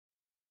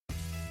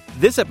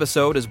This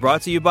episode is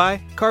brought to you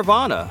by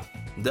Carvana.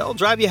 They'll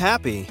drive you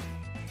happy.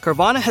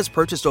 Carvana has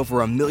purchased over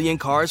 1 million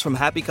cars from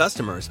happy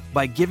customers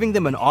by giving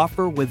them an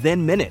offer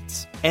within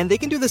minutes. And they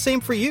can do the same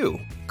for you.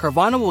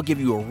 Carvana will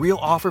give you a real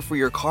offer for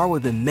your car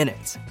within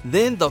minutes.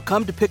 Then they'll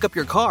come to pick up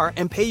your car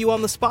and pay you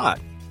on the spot.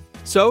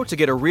 So to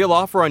get a real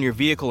offer on your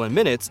vehicle in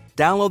minutes,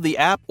 download the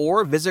app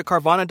or visit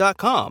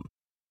Carvana.com.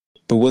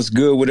 But what's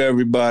good with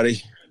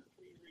everybody?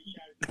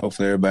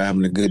 Hopefully everybody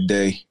having a good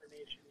day.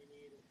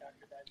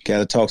 Got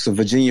to talk some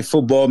Virginia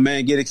football,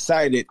 man. Get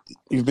excited.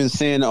 You've been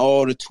seeing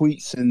all the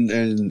tweets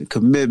and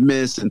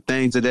commitments and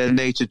things of that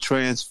nature,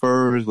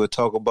 transfers. We'll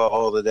talk about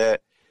all of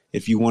that.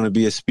 If you want to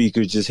be a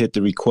speaker, just hit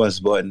the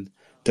request button.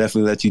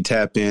 Definitely let you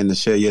tap in and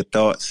share your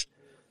thoughts.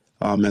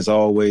 As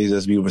always,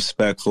 let's be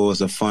respectful.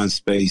 It's a fun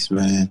space,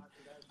 man.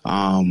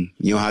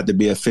 You don't have to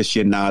be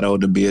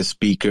aficionado to be a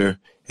speaker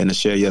and to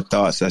share your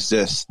thoughts.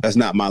 That's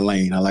not my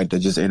lane. I like to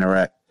just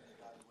interact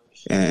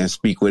and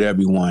speak with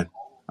everyone.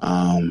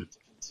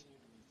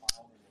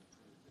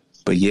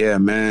 But yeah,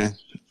 man,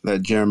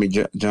 let Jeremy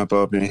jump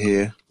up in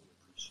here.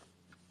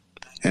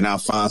 And I'll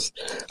find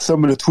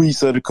some of the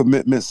tweets of the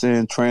commitments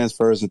and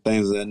transfers and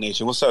things of that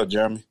nature. What's up,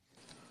 Jeremy?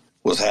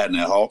 What's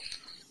happening, Hawk?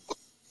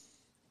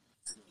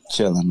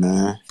 Chilling,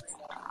 man.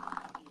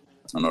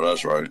 I know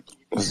that's right.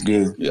 That's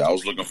good. Yeah, I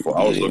was looking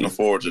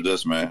forward to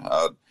this, man.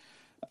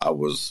 I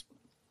was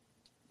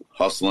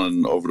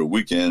hustling over the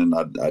weekend.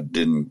 I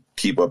didn't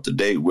keep up to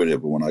date with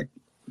it, but when I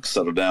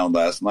settled down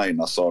last night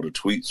and I saw the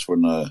tweets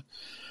from the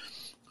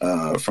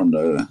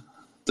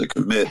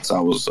commits, I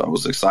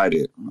was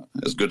excited.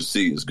 It's good to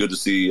see. It's good to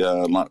see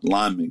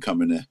linemen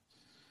coming in.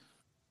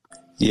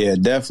 Yeah,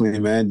 definitely,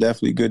 man.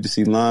 Definitely good to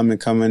see linemen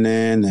coming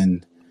in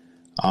and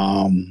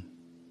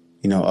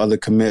other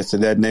commits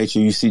of that nature.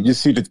 You see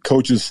the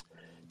coaches,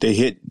 they're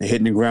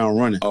hitting the ground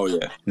running. Oh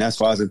yeah. And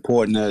that's why it's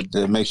important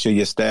to make sure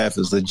your staff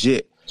is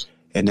legit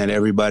and that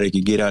everybody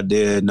can get out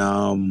there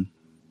and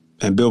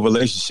build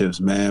relationships,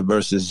 man,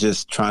 versus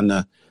just trying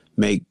to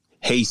make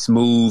haste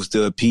moves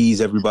to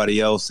appease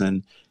everybody else,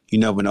 and you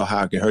never know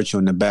how it can hurt you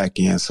in the back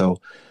end. So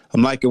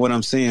I'm liking what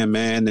I'm seeing,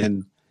 man,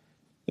 and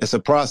it's a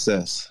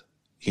process,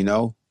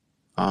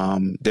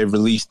 They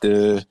released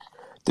the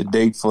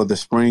date for the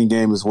spring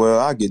game as well.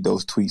 I'll get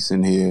those tweets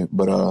in here.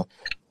 But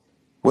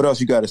what else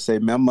you got to say,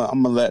 man? I'm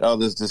going to let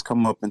others just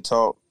come up and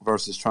talk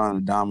versus trying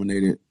to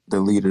dominate it,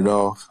 to lead it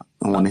off.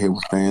 I want to hear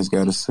what fans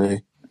got to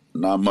say.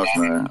 Not much,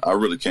 man. I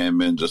really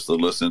came in just to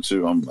listen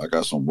to. I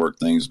got some work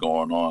things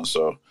going on,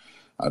 so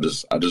I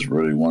just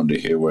really wanted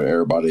to hear what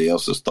everybody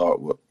else's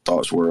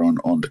thoughts were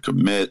on the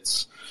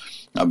commits.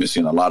 I've been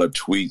seeing a lot of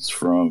tweets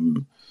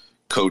from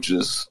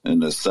coaches in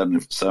the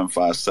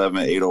 757,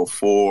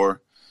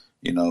 804,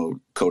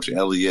 Coach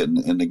Elliott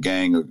and the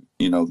gang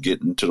of,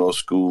 getting to those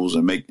schools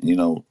and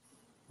making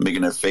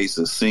their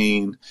faces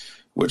seen,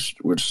 which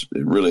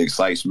it really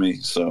excites me.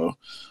 So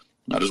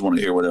I just want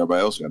to hear what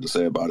everybody else got to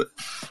say about it.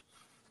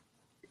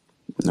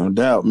 No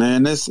doubt,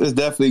 man. This is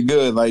definitely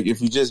good. Like,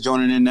 if you're just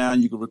joining in now,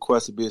 you can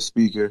request to be a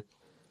speaker.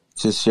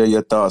 Just share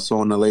your thoughts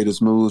on the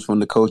latest moves from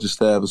the coaching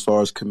staff as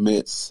far as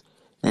commits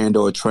and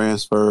or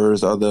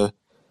transfers, other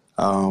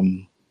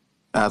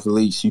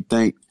athletes you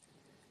think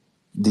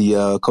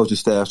the coaching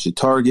staff should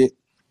target.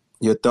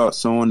 Your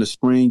thoughts on the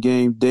spring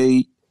game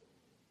date.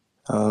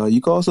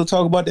 You can also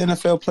talk about the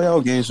NFL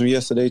playoff games from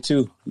yesterday,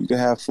 too. You can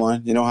have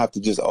fun. You don't have to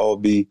just all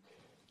be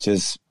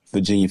just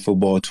Virginia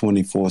football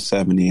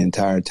 24/7 the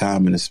entire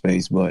time in the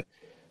space. But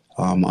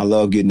I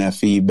love getting that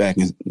feedback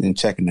and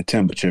checking the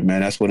temperature,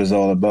 man. That's what it's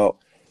all about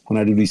when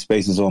I do these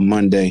spaces on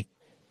Monday.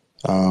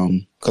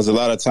 Because a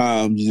lot of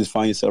times you just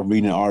find yourself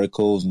reading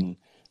articles and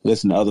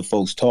listening to other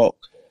folks talk.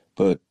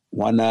 But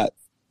why not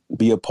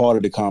be a part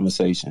of the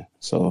conversation?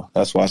 So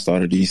that's why I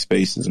started these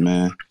spaces,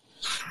 man.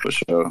 For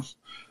sure.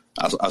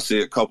 I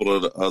see a couple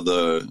of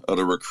the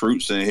other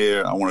recruits in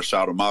here. I want to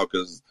shout them out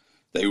because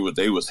they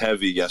was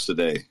heavy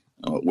yesterday.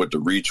 With the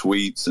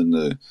retweets and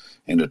the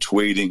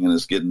tweeting, and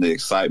it's getting the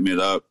excitement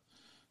up.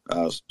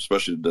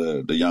 Especially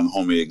the young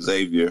homie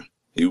Xavier,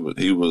 he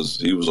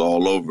was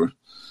all over.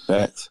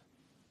 Facts.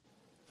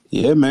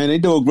 Yeah, man, they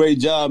do a great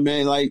job,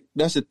 man. Like,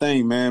 that's the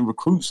thing, man.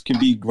 Recruits can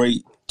be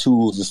great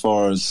tools as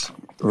far as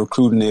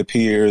recruiting their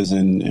peers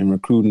and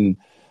recruiting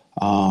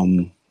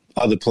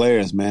other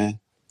players, man.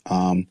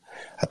 I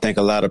think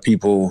a lot of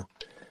people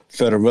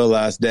fail to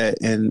realize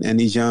that, and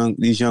these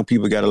young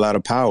people got a lot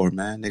of power,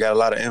 man. They got a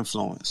lot of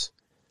influence.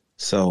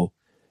 So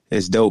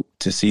it's dope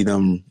to see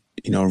them,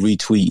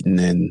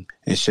 retweeting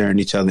and sharing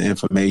each other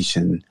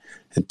information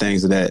and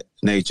things of that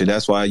nature.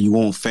 That's why you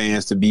want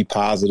fans to be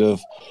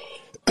positive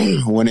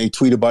when they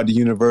tweet about the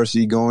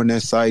university, go on their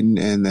site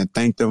and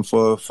thank them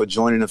for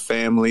joining the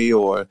family,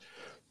 or,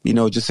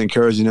 just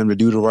encouraging them to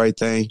do the right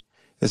thing.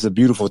 It's a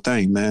beautiful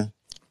thing, man.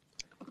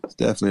 It's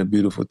definitely a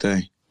beautiful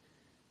thing.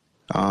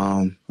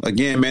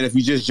 Again, man, if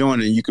you just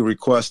joining, you can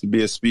request to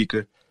be a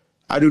speaker.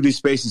 I do these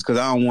spaces because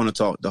I don't want to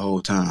talk the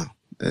whole time.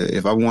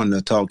 If I wanted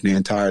to talk the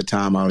entire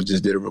time, I would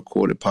just did a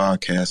recorded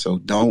podcast. So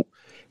don't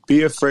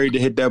be afraid to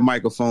hit that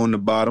microphone in the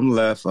bottom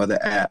left of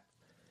the app.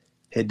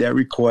 Hit that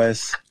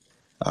request.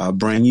 I'll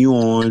bring you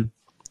on.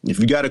 If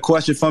you got a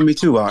question for me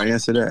too, I'll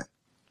answer that.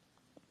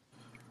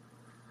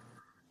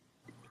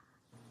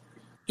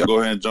 Y'all go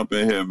ahead and jump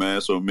in here,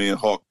 man, so me and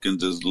Hawk can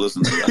just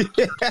listen to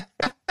that.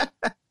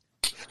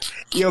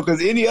 Yo,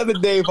 because any other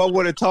day, if I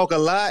want to talk a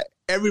lot,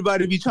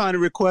 everybody be trying to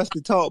request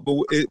to talk. But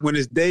when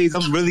it's days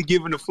I'm really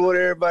giving the floor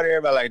to everybody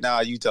like,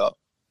 nah, you talk.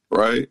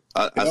 Right?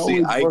 I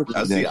see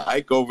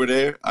Ike over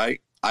there.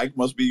 Ike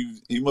must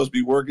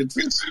be working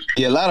too.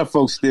 Yeah, a lot of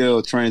folks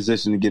still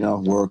transition to get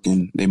off work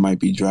and they might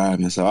be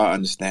driving, so I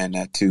understand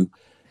that too.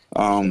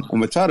 I'm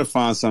gonna try to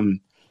find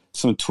some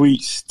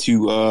tweets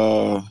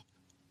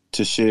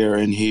to share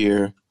in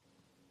here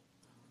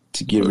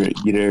to get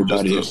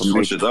everybody just to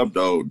switch it up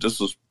though.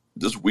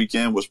 This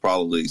weekend was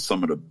probably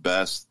some of the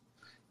best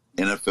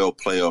NFL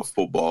playoff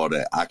football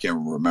that I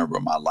can remember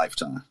in my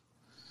lifetime.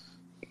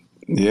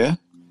 Yeah.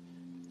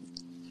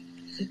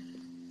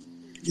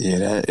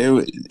 Yeah,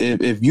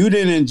 if you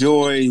didn't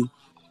enjoy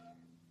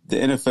the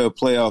NFL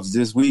playoffs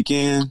this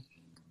weekend,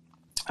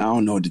 I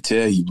don't know what to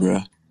tell you,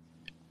 bro.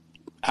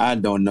 I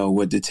don't know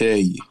what to tell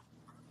you.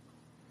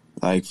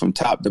 Like, from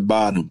top to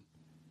bottom,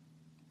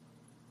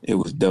 it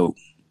was dope.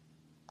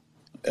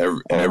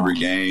 Every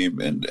game,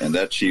 and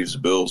that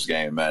Chiefs-Bills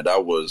game, man,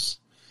 that was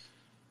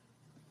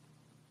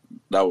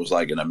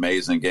like an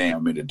amazing game. I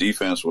mean, the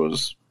defense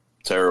was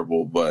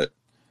terrible, but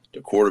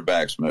the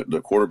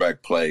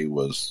quarterback play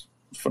was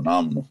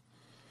phenomenal.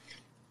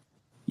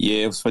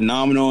 Yeah, it was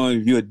phenomenal.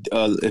 If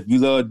you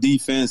love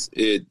defense,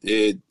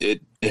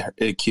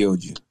 it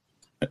killed you.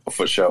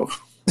 For sure.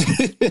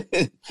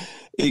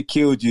 It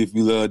killed you if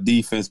you love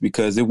defense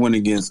because it went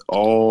against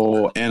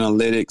all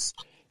analytics,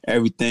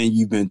 everything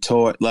you've been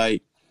taught.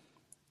 Like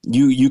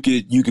you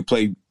could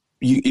play.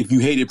 If you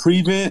hated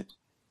prevent,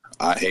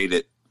 I hate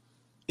it.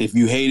 If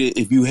you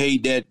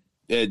hate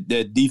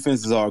that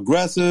defenses are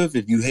aggressive,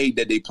 if you hate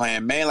that they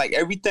playing man, like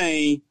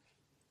everything.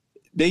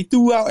 They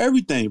threw out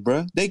everything,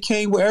 bro. They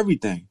came with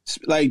everything.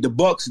 Like the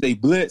Bucs, they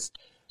blitzed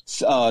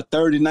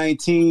 3rd and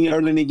 19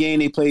 early in the game.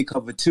 They played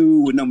cover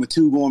 2 with number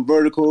 2 going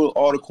vertical.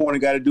 All the corner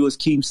got to do is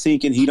keep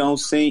sinking. He don't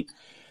sink.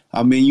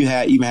 I mean, you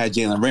even had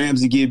Jalen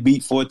Ramsey get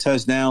beat for a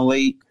touchdown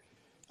late.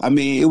 I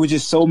mean, it was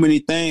just so many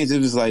things. It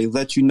was like,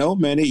 let you know,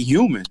 man, they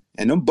human.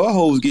 And them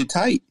buttholes get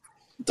tight.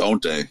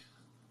 Don't they?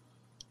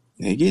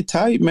 They get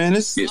tight, man.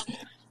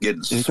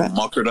 Getting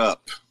smuckered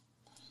up.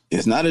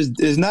 It's not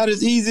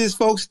as easy as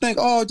folks think.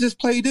 Oh, just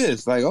play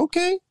this. Like,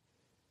 okay,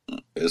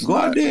 go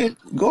out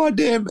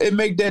there and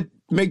make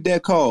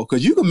that call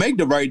because you can make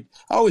the right.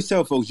 I always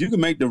tell folks you can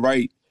make the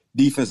right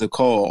defensive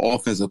call,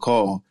 offensive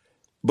call,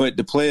 but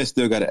the players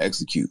still got to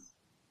execute.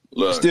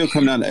 Look, still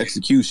come down to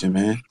execution,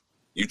 man.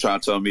 You trying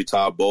to tell me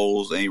Todd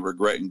Bowles ain't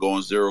regretting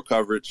going zero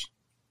coverage?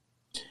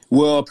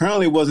 Well,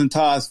 apparently it wasn't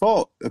Todd's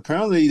fault.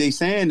 Apparently they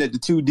saying that the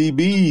 2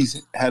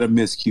 DBs had a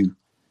miscue.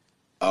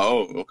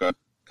 Oh, okay.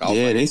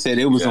 Yeah, they said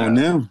it was on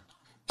them.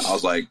 I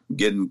was like,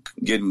 getting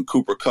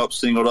Cooper Kupp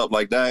singled up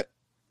like that.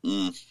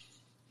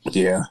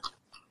 Yeah.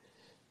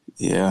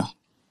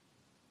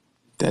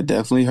 That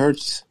definitely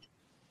hurts.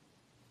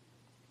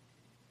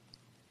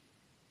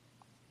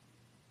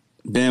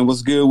 Ben,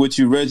 what's good with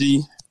you,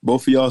 Reggie?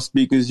 Both of y'all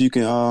speakers, you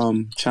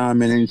can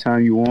chime in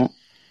anytime you want.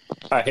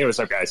 Hey, what's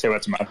up, guys? Hey,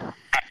 what's up?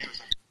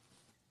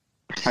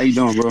 How you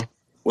doing, bro?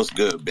 What's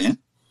good, Ben?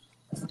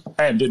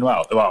 Hey, I'm doing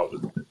well. Well,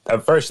 the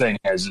first thing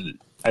is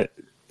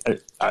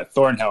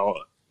Thornhill,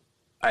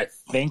 I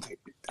think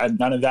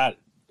none of that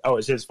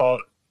was his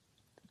fault.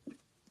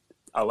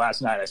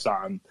 Last night I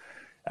saw him.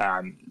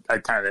 I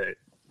kind of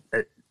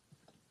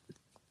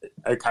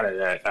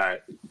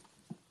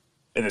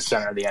in the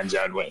center of the end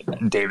zone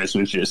when Davis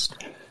was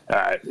just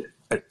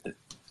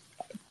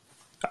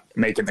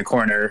making the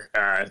corner.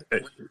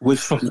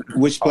 Which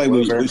play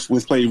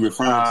which play you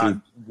referring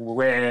to?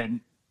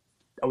 When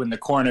the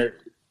corner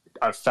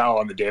fell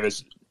on the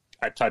Davis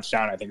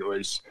touchdown, I think it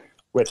was.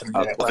 I think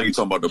you're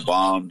talking about the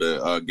bomb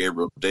to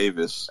Gabriel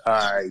Davis.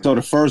 So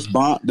the first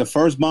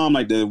bomb,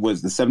 like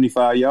was the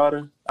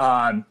 75-yarder?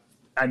 I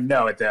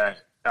know at the.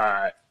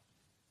 I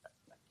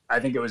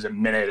think it was a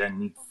minute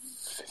and.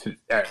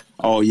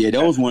 Oh yeah,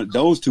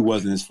 those two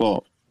wasn't his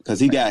fault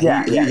because he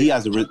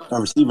has a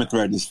receiving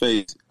threat in his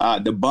face.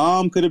 The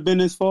bomb could have been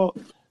his fault,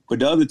 but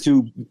the other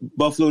two,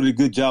 Buffalo did a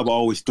good job of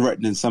always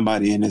threatening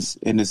somebody in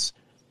this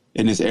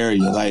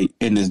area, like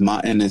in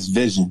this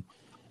vision.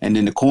 And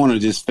then the corner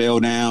just fell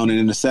down. And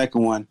then the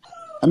second one,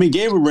 I mean,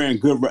 Gabriel ran a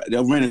good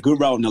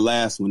route in the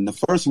last one. The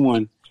first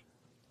one,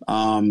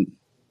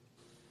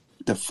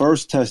 the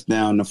first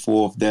touchdown, the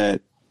fourth,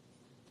 that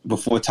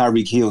before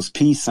Tyreek Hill's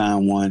peace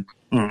sign one,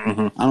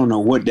 I don't know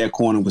what that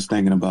corner was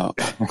thinking about.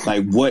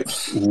 Like what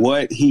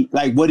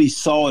he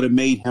saw that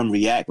made him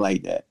react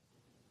like that.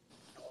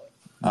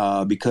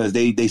 Because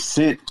they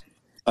sent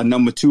a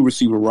number 2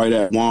 receiver right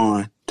at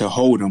Juan to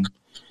hold him,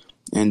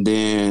 and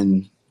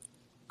then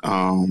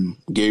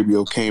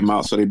Gabriel came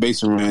out, so they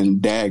basically ran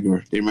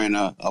dagger. They ran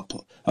a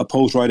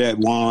post right at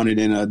Juan and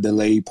then a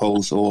delayed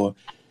post or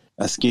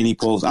a skinny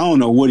post. I don't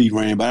know what he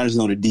ran, but I just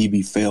know the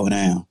DB fell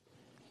down.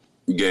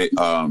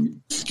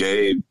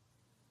 Gabe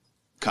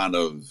kind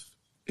of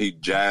he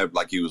jabbed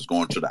like he was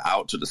going to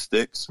the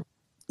sticks.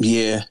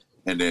 Yeah.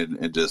 And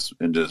then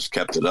just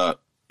kept it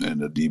up, and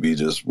the DB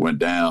just went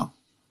down.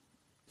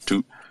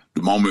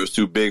 The moment was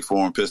too big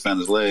for him, pissed on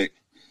his leg.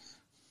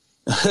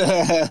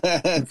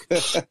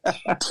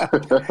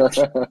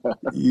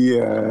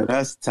 Yeah,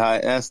 that's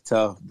tight. That's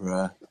tough,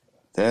 bro.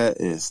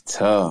 That is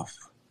tough.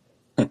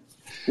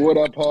 What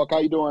up, Hawk? How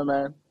you doing,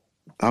 man?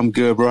 I'm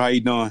good, bro. How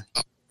you doing?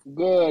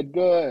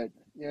 Good.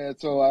 Yeah,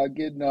 so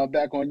getting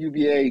back on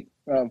UVA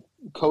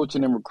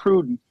coaching and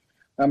recruiting.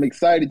 I'm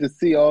excited to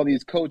see all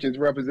these coaches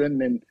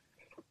representing,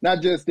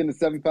 not just in the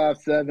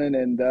 757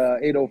 and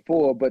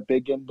 804, but they're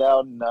getting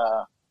down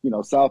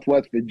in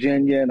Southwest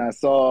Virginia, and I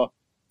saw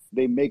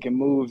they making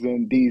moves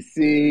in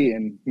D.C.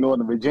 and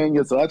Northern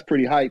Virginia, so that's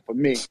pretty hype for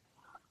me.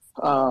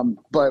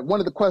 But one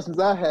of the questions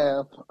I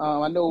have,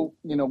 I know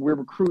we're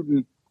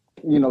recruiting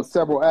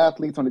several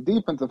athletes on the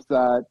defensive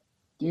side.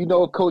 Do you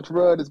know if Coach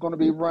Rudd is going to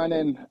be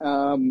running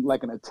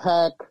like an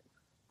attack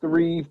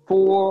 3-4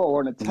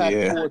 or an attack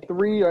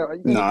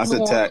 4-3? No, it's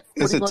attack.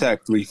 It's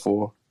attack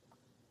 3-4.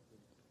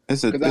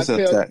 It's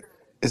attack.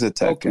 It's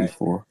attack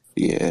 3-4.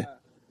 Yeah.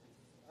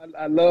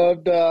 I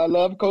loved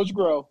Coach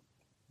Groh,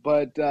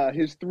 but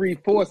his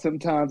 3-4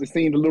 sometimes it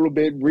seemed a little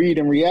bit read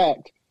and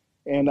react,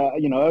 and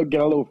it'll get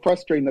a little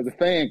frustrating as a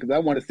fan because I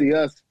want to see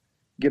us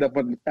get up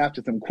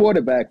after some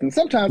quarterbacks, and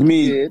sometimes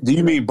do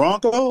you mean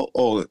Bronco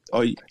or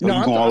you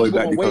going all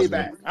the way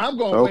back? I'm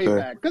going way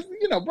back because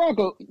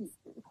Bronco.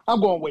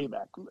 I'm going way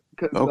back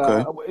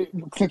because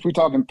since we're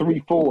talking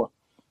 3-4,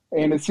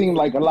 and it seemed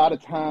like a lot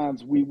of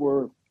times we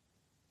were.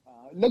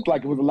 It looked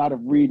like it was a lot of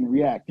read and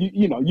react.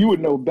 You would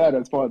know better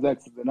as far as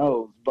X's and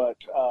O's, but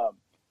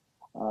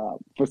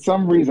for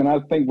some reason, I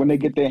think when they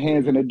get their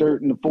hands in the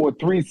dirt in the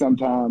 4-3,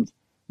 sometimes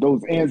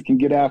those ends can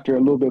get after a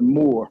little bit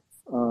more.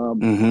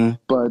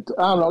 But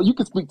I don't know. You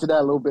could speak to that a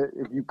little bit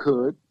if you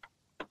could.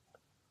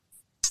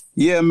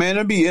 Yeah, man,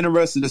 I'd be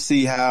interested to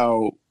see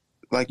how,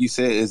 like you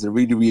said, is it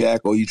read and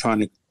react or are you trying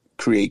to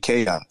create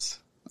chaos?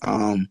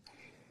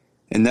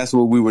 And that's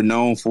what we were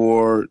known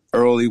for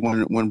early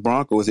when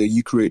Bronco was there.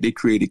 They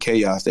created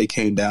chaos. They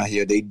came down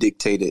here. They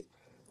dictated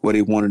where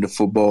they wanted the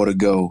football to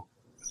go.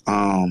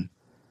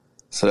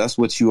 So that's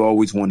what you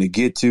always want to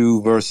get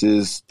to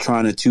versus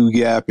trying to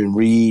two-gap and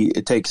read.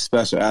 It takes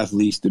special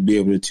athletes to be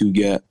able to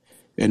two-gap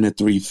in the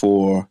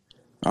 3-4,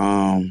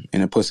 and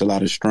it puts a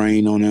lot of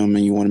strain on them,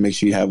 and you want to make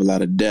sure you have a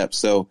lot of depth.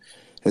 So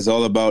it's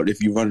all about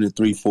if you run the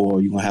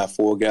 3-4, you're going to have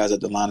four guys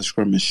at the line of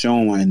scrimmage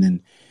showing,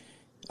 and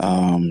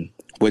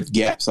what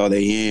gaps are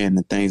they in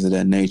and things of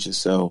that nature.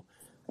 So,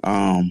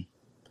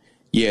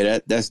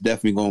 that's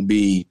definitely going to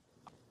be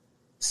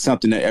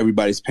something that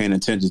everybody's paying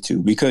attention to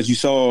because you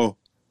saw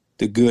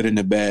the good and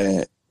the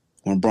bad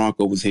when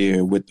Bronco was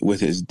here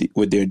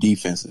with their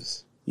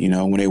defenses.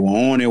 When they were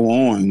on, they were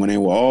on. When they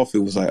were off, it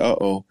was like,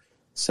 uh-oh.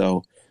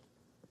 So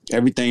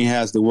everything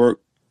has to work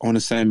on the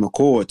same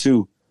accord,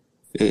 too.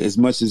 As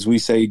much as we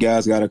say you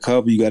guys got to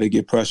cover, you got to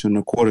get pressure on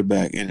the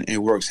quarterback, and it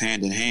works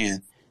hand in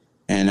hand.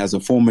 And as a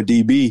former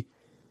DB,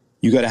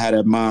 you got to have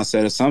that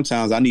mindset of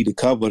sometimes I need to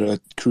cover to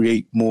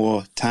create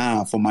more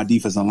time for my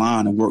defensive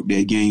line and work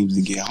their games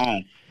and get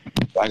home.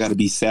 I got to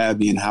be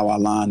savvy in how I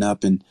line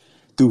up and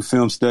through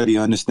film study,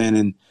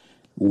 understanding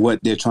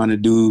what they're trying to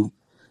do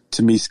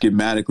to me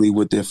schematically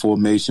with their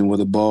formation, where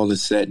the ball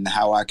is set and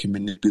how I can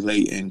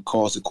manipulate and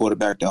cause the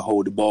quarterback to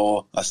hold the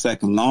ball a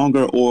second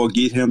longer or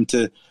get him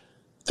to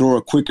throw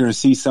it quicker and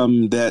see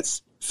something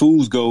that's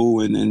fool's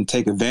goal and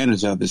take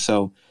advantage of it.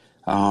 So,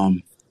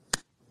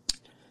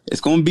 it's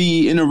going to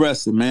be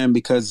interesting, man,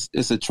 because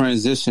it's a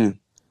transition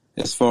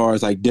as far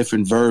as like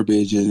different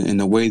verbiage and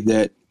the way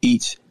that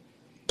each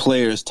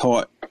player is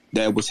taught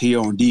that was here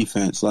on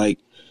defense. Like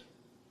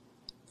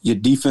your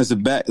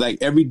defensive back, like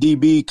every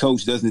DB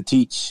coach doesn't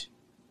teach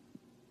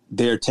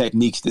their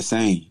techniques the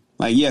same.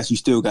 Like, yes, you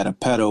still got to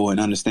pedal and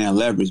understand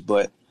leverage,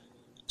 but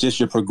just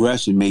your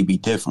progression may be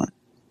different.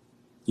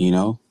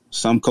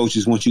 Some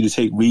coaches want you to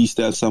take read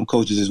steps. Some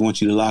coaches just want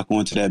you to lock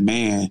onto that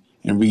man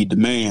and read the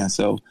man.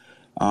 So,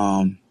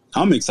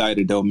 I'm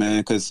excited, though,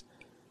 man, because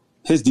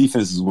his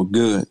defenses were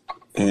good.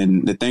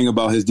 And the thing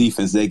about his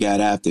defense, they got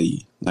after you.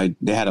 Like,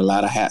 they had a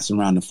lot of hats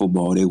around the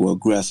football. They were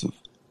aggressive.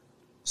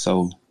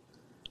 So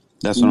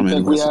that's what I'm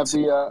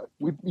interested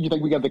in. You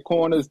think we got the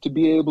corners to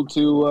be able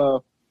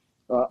to,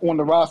 on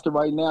the roster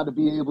right now, to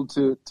be able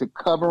to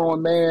cover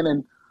on man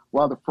and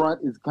while the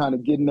front is kind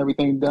of getting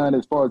everything done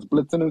as far as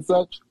blitzing and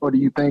such? Or do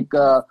you think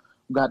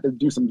we got to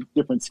do some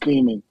different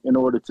scheming in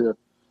order to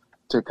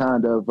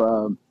kind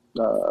of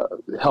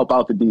help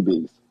out the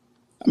DBs?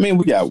 I mean,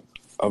 we got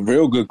a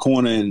real good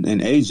corner in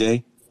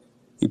AJ.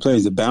 He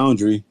plays the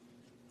boundary.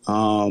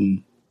 So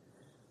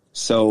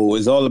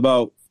it's all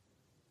about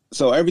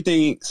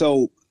everything.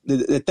 So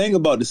the thing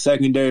about the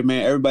secondary,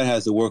 man, everybody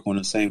has to work on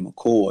the same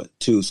accord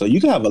too. So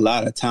you can have a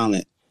lot of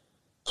talent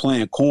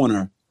playing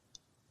corner,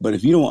 but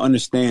if you don't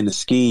understand the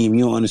scheme,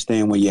 you don't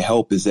understand where your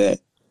help is at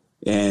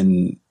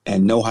and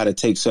know how to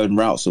take certain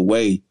routes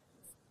away,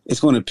 it's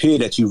going to appear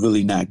that you're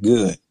really not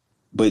good.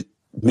 But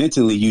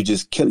mentally, you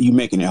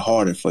making it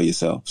harder for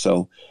yourself.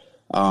 So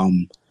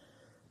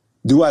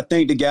Do I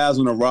think the guys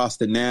on the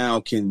roster now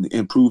can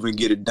improve and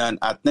get it done?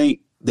 I think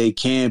they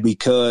can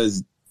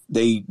because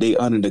they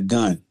under the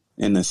gun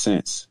in a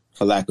sense,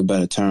 for lack of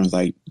better terms.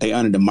 Like they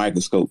under the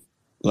microscope.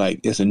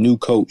 Like it's a new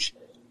coach,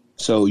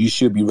 so you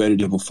should be ready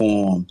to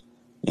perform,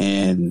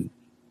 and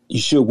you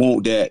should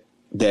want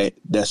that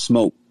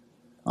smoke.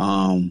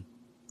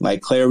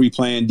 Like Clary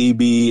playing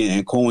DB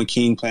and Cohen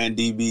King playing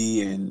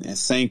DB and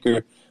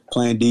Sanker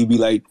playing DB.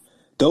 Like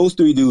those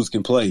three dudes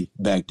can play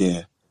back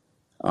there.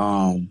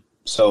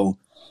 So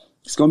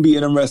it's going to be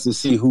interesting to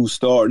see who's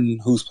starting,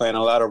 who's playing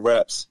a lot of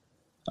reps.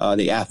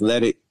 The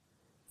athletic.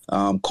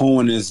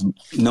 Cohen is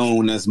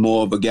known as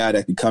more of a guy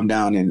that can come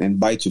down and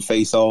bite your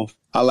face off.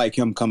 I like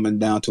him coming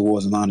down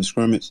towards the line of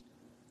scrimmage.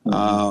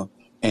 And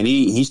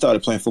he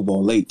started playing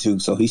football late, too,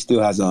 so he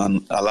still has a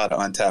lot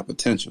of untapped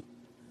potential.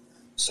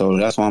 So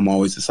that's why I'm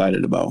always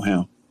excited about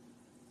him.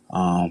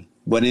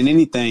 But in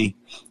anything,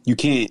 you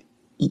can't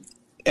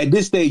 – at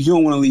this stage, you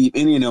don't want to leave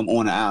any of them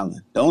on the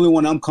island. The only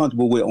one I'm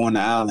comfortable with on the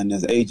island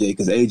is AJ,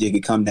 because AJ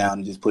could come down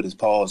and just put his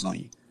paws on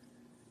you.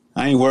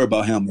 I ain't worried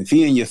about him. If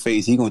he in your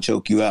face, he going to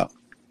choke you out.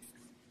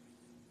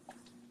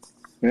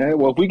 Yeah,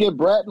 well, if we get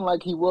Bratton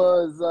like he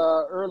was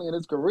early in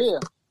his career,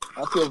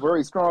 I feel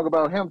very strong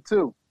about him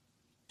too.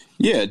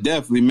 Yeah,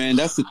 definitely, man.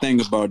 That's the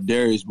thing about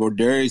Darius, bro.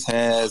 Darius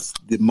has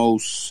the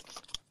most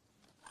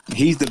 –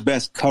 he's the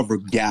best cover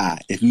guy.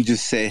 If you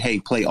just say, hey,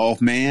 play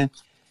off man,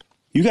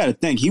 you got to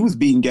think. He was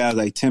beating guys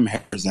like Tim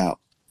Harris out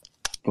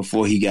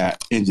before he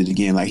got injured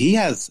again. Like, he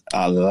has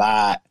a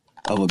lot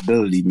of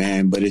ability,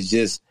 man, but it's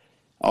just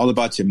all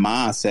about your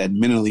mindset,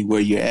 mentally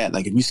where you're at.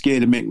 Like, if you're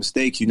scared to make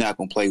mistakes, you're not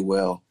going to play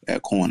well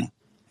at corner.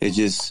 It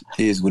just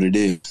is what it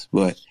is.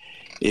 But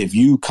if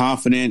you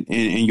confident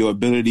in your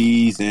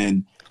abilities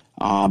and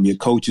your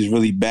coach is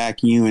really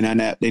backing you and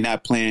they're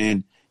not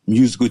playing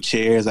musical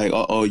chairs like,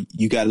 oh,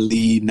 you got to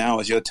leave, now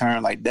it's your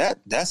turn, like that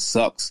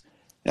sucks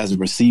as a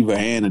receiver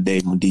and a day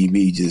on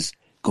DB, just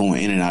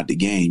going in and out the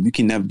game. You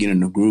can never get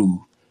in the groove.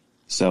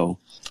 So,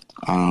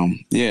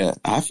 yeah,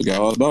 I forgot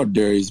all about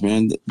Darius,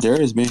 man.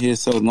 Darius been here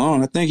so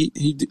long. I think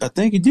he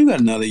do got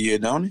another year,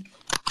 don't he?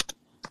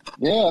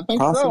 Yeah, I think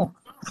Possible.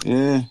 So.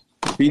 Yeah.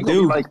 He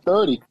do. Like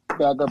 30.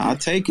 I'll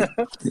take it.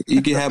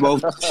 You can have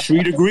about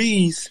 3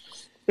 degrees.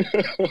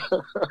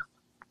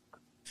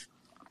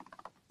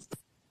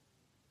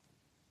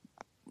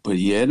 But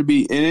yeah, and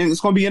it's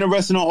going to be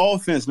interesting on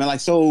offense, man.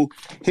 Like, so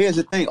here's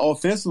the thing.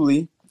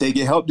 Offensively, they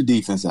can help the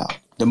defense out.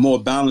 The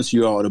more balanced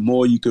you are, the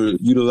more you can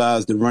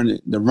utilize the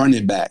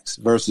running backs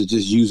versus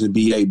just using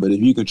BA. But if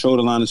you control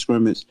the line of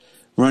scrimmage,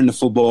 run the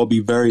football,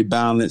 be very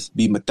balanced,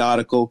 be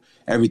methodical,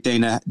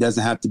 everything that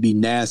doesn't have to be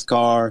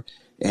NASCAR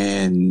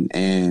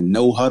and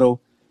no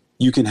huddle,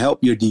 you can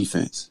help your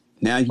defense.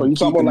 Now you can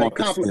keep them off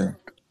the field.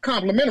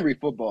 Complementary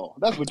football.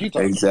 That's what you're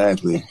talking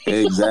about.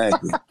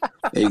 Exactly.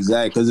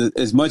 Because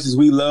as much as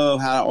we love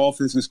how our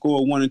offense can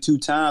score 1 or 2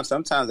 times,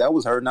 sometimes that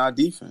was hurting our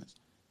defense.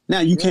 Now,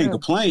 you can't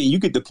complain. You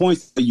get the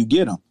points that you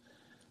get them.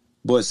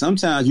 But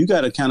sometimes you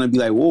got to kind of be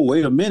like, whoa,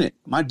 wait a minute.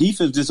 My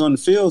defense just on the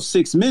field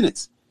 6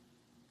 minutes.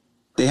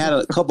 They had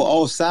a couple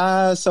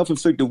offsides,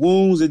 self-inflicted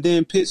wounds, and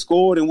then Pitt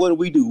scored. And what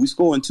do? We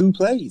score in 2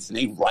 plays, and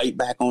they right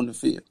back on the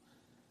field.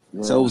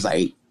 Yeah. So it was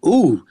like,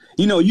 ooh,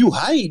 you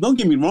hype. Don't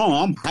get me wrong.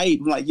 I'm hype.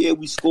 I'm like, yeah,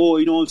 we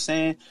scored. You know what I'm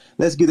saying?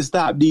 Let's get a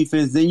stop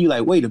defense. Then you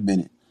like, wait a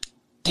minute.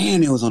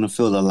 Damn, they was on the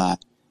field a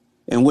lot.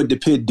 And what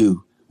did Pitt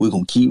do? We're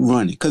going to keep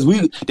running. Because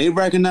they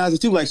recognize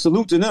it too. Like,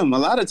 salute to them. A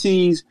lot of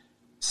teams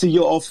see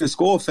your offense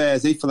score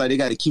fast. They feel like they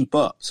got to keep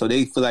up. So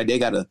they feel like they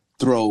got to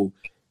throw.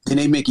 Then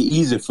they make it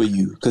easier for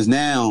you. Because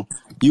now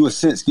you, in a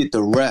sense, get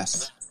the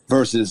rest.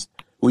 Versus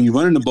when you're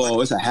running the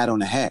ball, it's a hat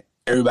on a hat.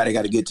 Everybody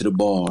got to get to the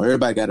ball.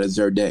 Everybody got to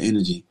exert that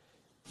energy.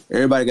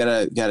 Everybody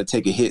got to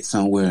take a hit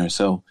somewhere.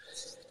 So,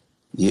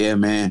 yeah,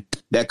 man,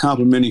 that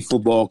complementary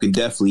football can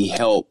definitely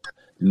help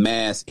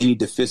mask any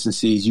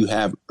deficiencies you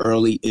have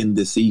early in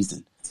the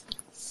season.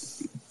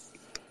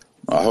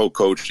 I hope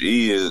Coach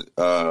E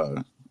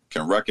can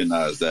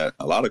recognize that.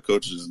 A lot of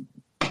coaches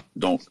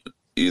don't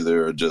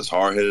either are just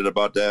hard-headed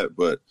about that,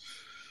 but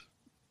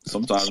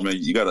sometimes, man,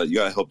 you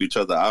gotta help each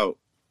other out.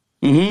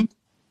 Mm-hmm.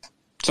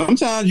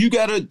 Sometimes you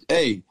gotta.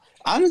 Hey,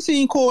 I done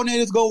seen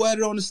coordinators go at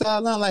it on the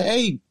sideline like,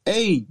 hey,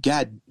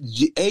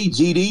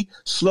 GD,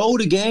 slow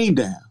the game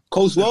down.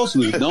 Coach Wells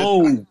was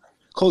known.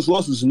 Coach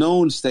Wells was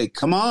known to say,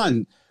 come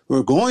on,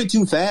 we're going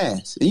too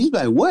fast. And he's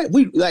like, what?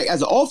 We like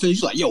as an offense,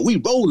 he's like, yo, we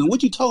rolling.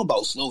 What you talking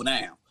about? Slow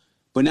down.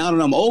 But now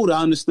that I'm older,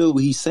 I understood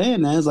what he's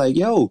saying. Now it's like,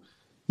 yo,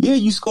 yeah,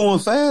 you scoring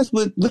fast,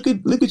 but look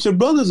at your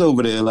brothers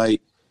over there.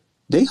 Like,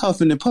 they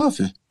huffing and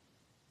puffing.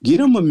 Get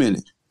them a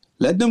minute.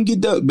 Let them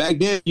get the back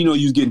then, you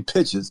was getting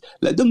pitches.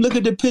 Let them look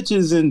at the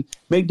pitches and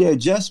make their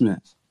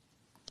adjustments.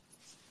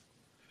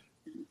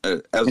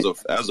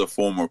 As a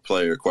former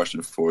player,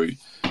 question for you.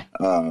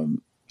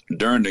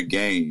 During the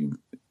game,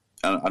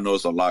 I know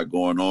it's a lot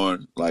going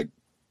on. Like,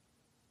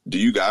 do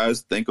you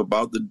guys think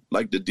about the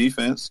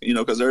defense?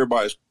 Because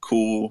everybody's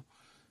cool,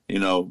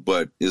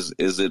 but is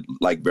it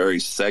like very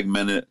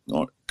segmented?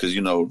 Because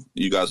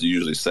you guys are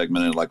usually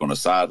segmented like on the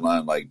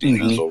sideline, like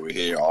defense over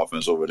here,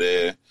 offense over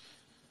there.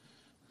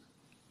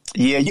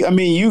 Yeah,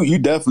 you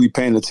definitely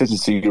paying attention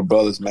to your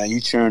brothers, man.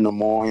 You cheering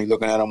them on. You're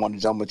looking at them on the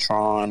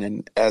jumbotron,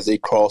 and as they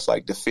cross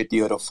like the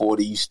 50 or the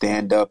 40, you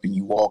stand up and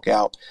you walk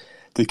out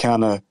to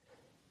kind of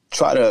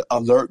try to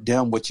alert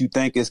them what you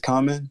think is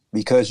coming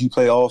because you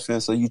play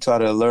offense. So you try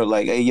to alert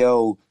like, hey,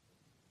 yo,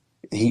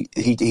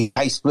 he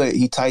tight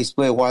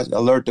split. Watch,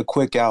 alert the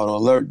quick out,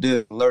 alert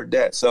this, alert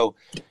that. So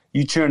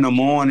you cheering them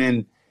on,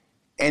 and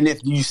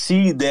if you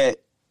see that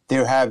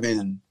they're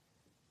having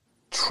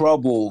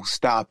trouble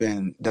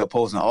stopping the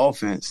opposing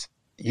offense,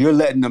 you're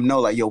letting them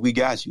know like, yo, we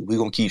got you. We're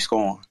gonna keep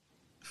scoring.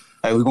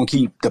 Like we're gonna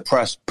keep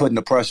putting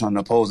the pressure on the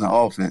opposing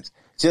offense.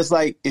 Just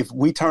like if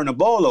we turn the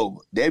ball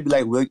over, they'd be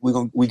like,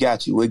 we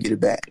got you. We'll get it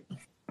back.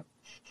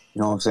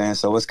 You know what I'm saying?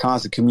 So it's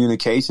constant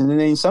communication, and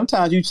then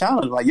sometimes you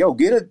challenge like, yo,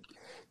 get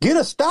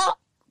a stop.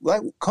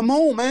 Like, come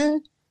on,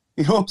 man.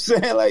 You know what I'm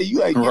saying? Like you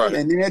like, right.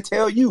 And then they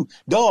tell you,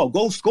 dog,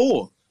 go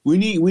score. We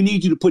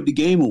need you to put the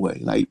game away.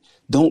 Like,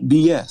 don't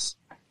BS.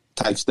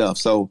 Type stuff.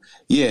 So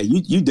yeah,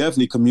 you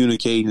definitely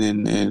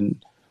communicating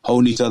and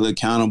holding each other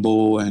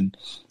accountable, and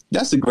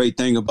that's the great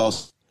thing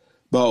about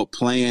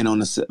playing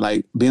on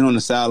being on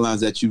the sidelines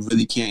that you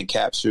really can't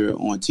capture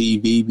on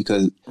TV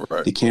because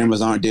the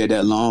cameras aren't there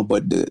that long.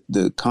 But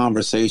the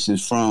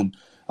conversations from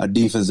a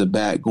defensive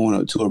back going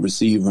up to a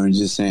receiver and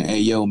just saying, "Hey,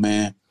 yo,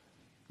 man,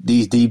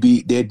 their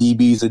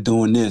DBs are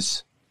doing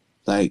this."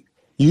 Like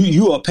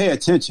you will pay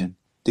attention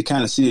to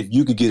kind of see if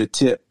you could get a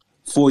tip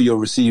for your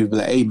receiver. Be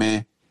like, "Hey,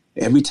 man.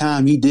 Every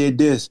time he did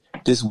this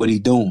is what he's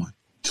doing.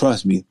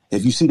 Trust me.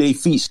 If you see their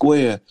feet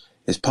square,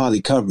 it's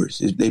probably coverage.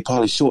 They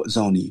probably short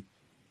zone you.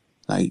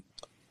 Like,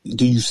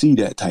 do you see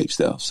that type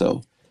stuff?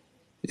 So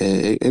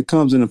it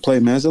comes into play,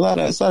 man. There's a lot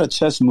of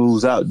chess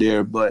moves out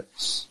there, but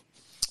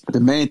the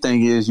main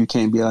thing is you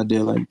can't be out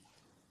there like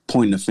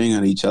pointing the finger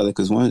at each other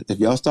because if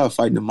y'all start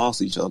fighting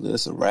amongst each other,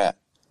 it's a wrap.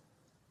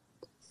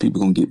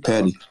 People gonna get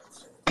petty.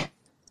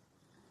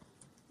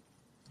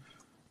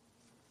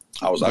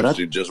 I was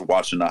actually just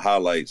watching the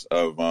highlights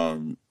of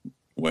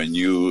when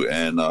you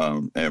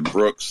and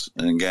Brooks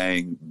and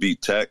gang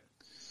beat Tech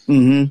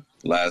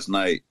last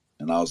night,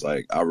 and I was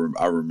like, I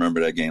remember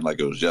that game like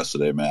it was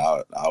yesterday,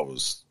 man. I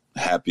was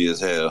happy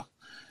as hell.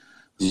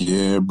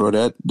 Yeah, bro,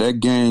 that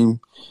game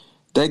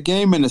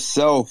in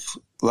itself,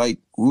 like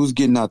we was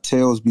getting our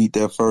tails beat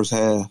that first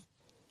half,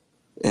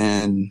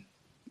 and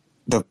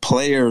the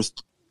players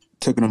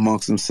took it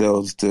amongst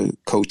themselves to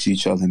coach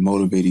each other and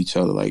motivate each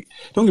other. Like,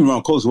 don't get me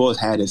wrong, Coach Walls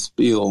had his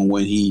spiel on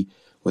when he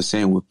was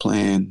saying we're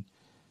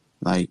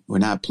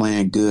not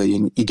playing good.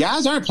 And you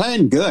guys aren't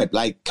playing good.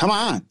 Like, come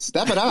on,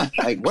 step it up.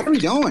 Like, what are we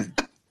doing?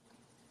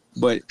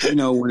 But,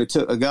 when it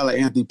took a guy like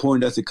Anthony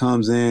Poindexter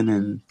comes in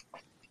and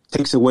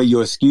takes away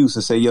your excuse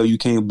and say, yo, you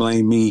can't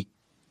blame me,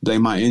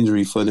 blame my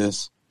injury for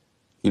this.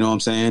 You know what I'm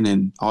saying?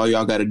 And all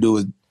y'all got to do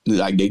is,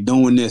 like, they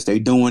doing this, they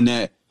doing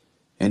that.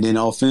 And then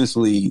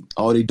offensively,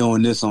 all they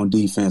doing this on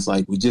defense.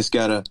 Like,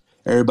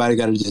 everybody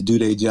got to just do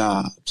their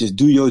job. Just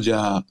do your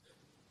job,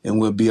 and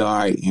we'll be all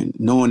right. And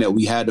knowing that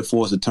we had to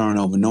force a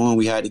turnover, knowing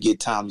we had to get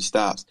timely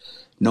stops,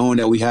 knowing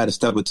that we had to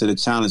step up to the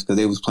challenge because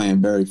they was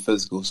playing very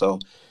physical. So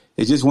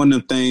it's just one of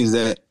them things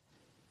that,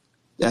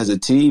 as a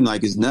team,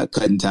 like, it's nut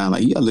cutting time.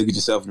 Like, you got to look at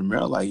yourself in the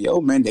mirror like, yo,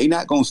 man, they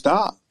not going to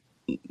stop.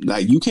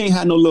 Like, you can't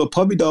have no little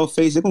puppy dog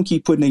face. They're going to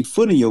keep putting their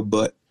foot in your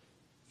butt.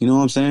 You know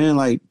what I'm saying?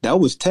 Like, that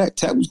was Tech.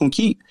 Tech was going to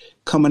keep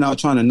coming out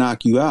trying to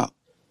knock you out.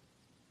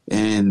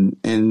 And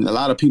a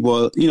lot of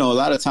people, a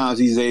lot of times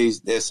these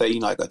days, they say,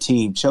 like a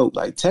team choke.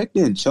 Like, Tech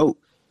didn't choke.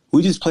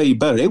 We just played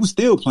better. They were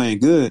still playing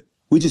good.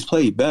 We just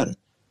played better.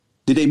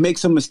 Did they make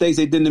some mistakes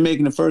they didn't make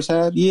in the first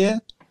half? Yeah.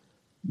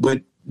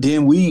 But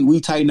then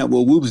we tightened up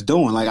what we was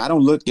doing. Like, I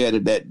don't look at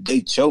it that they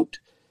choked.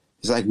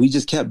 It's like we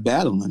just kept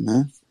battling,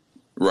 man.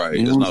 Right.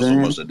 It's not so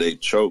much that they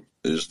choked.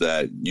 It's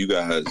that you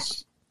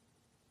guys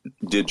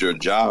did your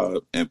job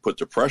and put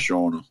the pressure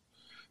on them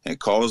and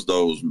caused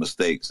those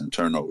mistakes and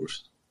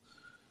turnovers.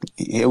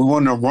 Yeah, we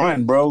want to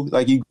run, bro.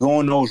 Like, you go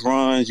on those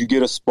runs, you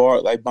get a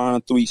spark, like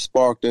Bond 3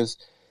 sparked us.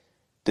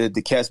 The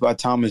catch by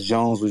Thomas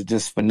Jones was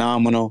just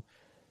phenomenal.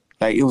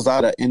 Like, it was a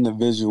lot of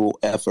individual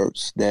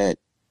efforts that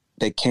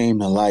came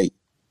to light.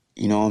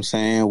 You know what I'm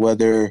saying?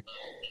 Whether,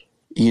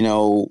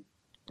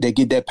 they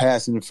get that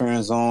pass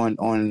interference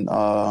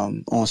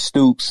on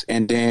Stoops,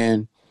 and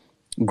then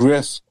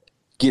Griff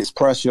gets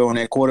pressure on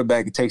that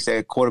quarterback and takes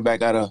that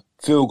quarterback out of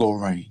field goal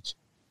range.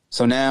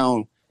 So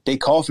now they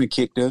coffin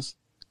kicked us,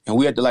 and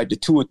we at the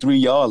 2 or 3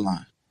 yard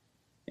line,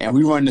 and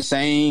we run the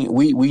same.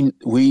 We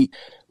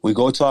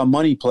go to our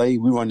money play.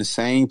 We run the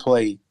same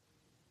play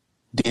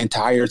the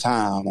entire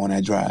time on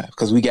that drive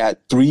because we got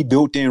 3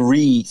 built-in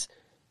reads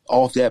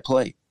off that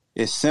play.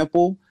 It's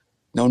simple.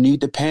 No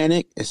need to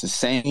panic. It's the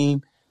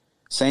same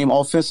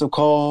offensive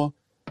call.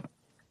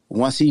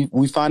 Once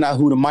we find out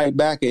who the Mike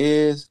backer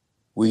is,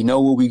 we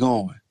know where we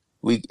going.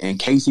 And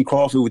Casey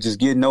Crawford was just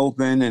getting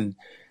open, and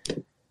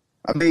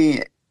I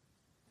mean,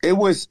 it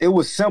was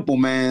simple,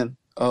 man.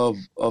 Of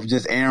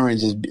just Aaron,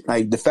 just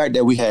like the fact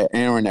that we had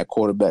Aaron at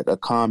quarterback, a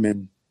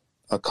common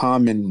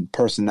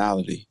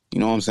personality. You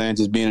know what I'm saying?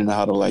 Just being in the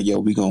huddle, like, yo,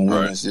 we gonna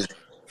win this.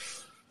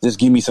 Just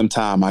give me some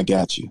time. I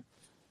got you.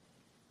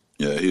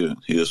 Yeah,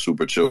 he a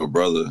super chill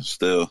brother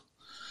still.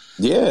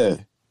 Yeah.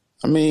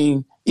 I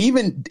mean,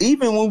 even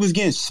when we was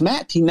getting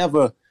smacked, he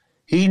never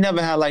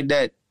had like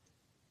that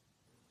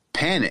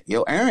panic.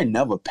 Yo, Aaron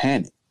never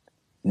panicked.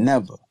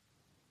 Never.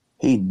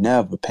 He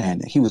never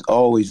panicked. He was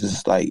always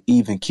just like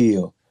even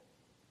keel.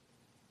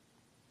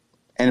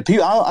 And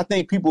I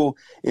think people,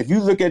 if you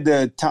look at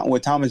the time where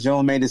Thomas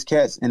Jones made his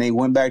catch and they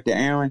went back to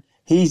Aaron,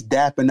 he's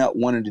dapping up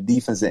one of the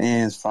defensive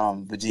ends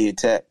from Virginia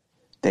Tech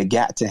that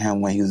got to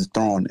him when he was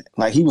throwing it.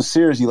 Like, he was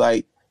seriously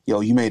like,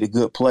 yo, you made a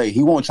good play.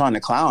 He wasn't trying to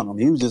clown him.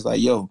 He was just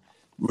like, yo,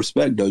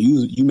 respect, though.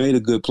 You made a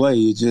good play.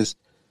 It's just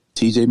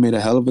TJ made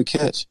a hell of a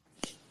catch.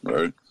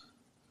 Right.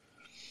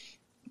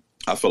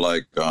 I feel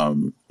like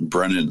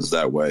Brennan's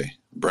that way.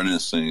 Brennan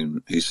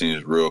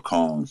seems real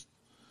calm.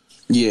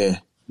 Yeah.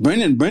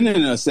 Brennan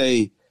will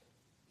say,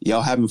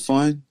 y'all having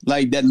fun?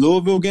 Like that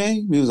Louisville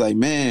game, he was like,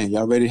 man,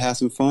 y'all ready to have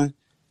some fun?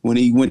 When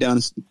he went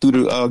down through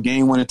the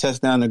game-winning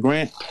touchdown to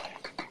Grant.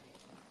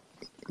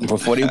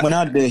 Before they went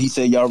out there, he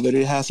said, y'all ready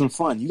to have some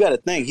fun? You got to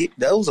think,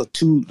 those are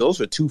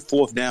two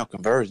fourth-down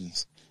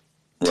conversions.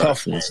 Right.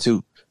 Tough ones,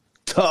 too.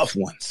 Tough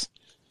ones.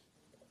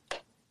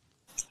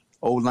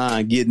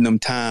 O-line getting them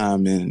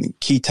time, and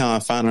Keaton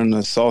finding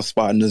the soft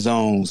spot in the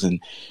zones and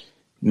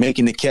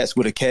making the catch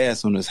with a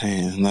cast on his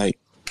hand. Like,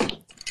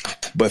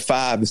 but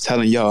 5 is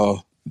telling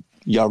y'all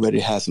ready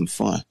to have some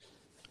fun.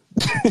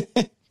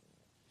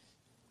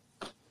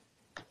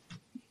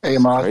 Hey,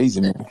 Ahmad.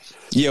 Crazy, man.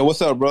 Yeah,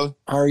 what's up, brother?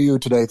 How are you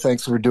today?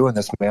 Thanks for doing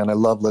this, man. I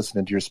love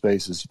listening to your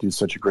spaces. You do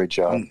such a great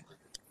job.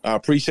 I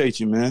appreciate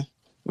you, man.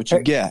 What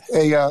you got?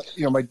 Hey,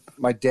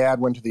 my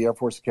dad went to the Air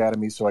Force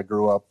Academy, so I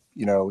grew up,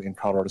 in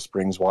Colorado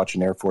Springs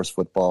watching Air Force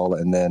football.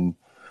 And then,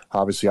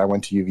 obviously, I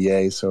went to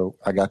UVA, so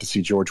I got to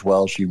see George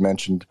Welsh. You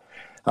mentioned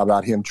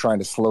about him trying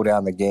to slow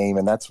down the game,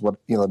 and that's what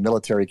the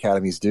military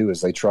academies do, is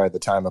they try the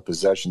time of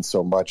possession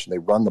so much, and they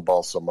run the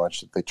ball so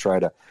much that they try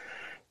to,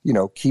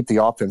 keep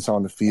the offense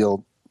on the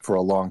field for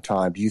a long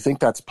time. Do you think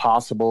that's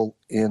possible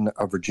in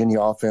a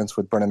Virginia offense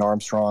with Brennan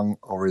Armstrong,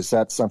 or is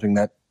that something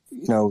that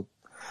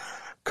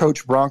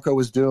Coach Bronco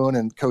is doing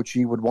and Coach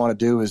E would want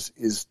to do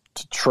is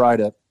to try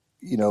to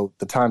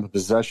the time of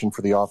possession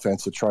for the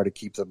offense, to try to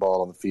keep the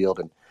ball on the field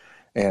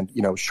and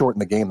shorten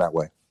the game that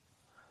way?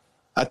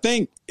 I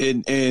think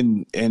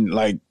in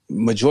like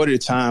majority of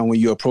the time when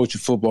you approach a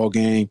football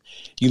game,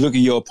 you look at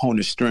your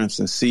opponent's strengths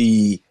and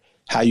see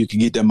how you can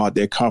get them out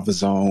their comfort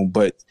zone.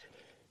 But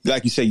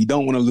like you said, you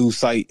don't want to lose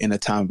sight in the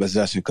time of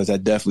possession, because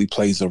that definitely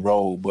plays a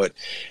role. But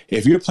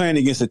if you're playing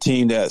against a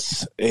team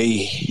that's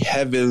a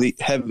heavy,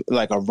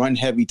 like a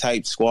run-heavy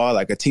type squad,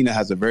 like a team that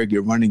has a very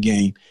good running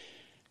game,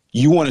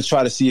 you want to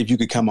try to see if you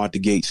could come out the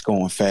gates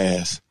going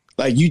fast.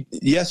 Like, you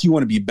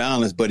want to be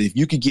balanced, but if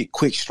you could get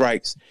quick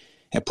strikes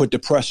and put the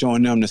pressure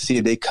on them to see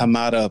if they come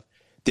out of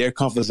their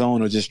comfort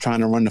zone or just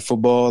trying to run the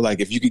football, like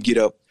if you could get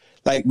up,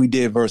 like we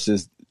did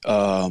versus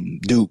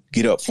Duke,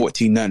 get up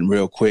 14-0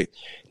 real quick.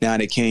 Now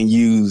they can't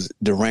use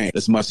Durant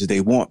as much as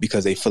they want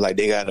because they feel like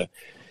they got to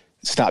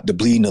stop the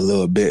bleeding a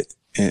little bit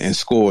and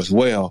score as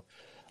well.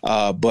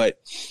 But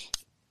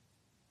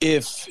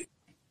if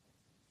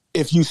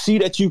you see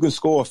that you can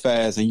score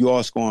fast and you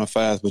are scoring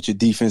fast, but your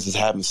defense is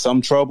having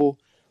some trouble,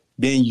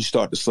 then you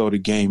start to slow the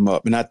game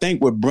up. And I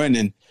think with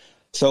Brennan,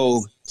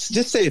 so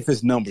just say if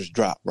his numbers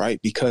drop,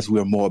 right, because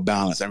we're more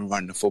balanced and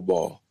running the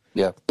football.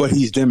 Yeah. But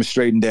he's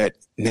demonstrating that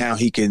now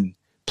he can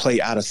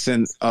play out of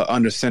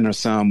under center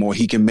some, or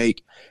he can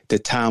make the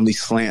timely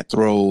slant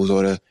throws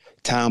or the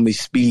timely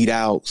speed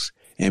outs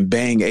and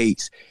bang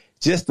eights.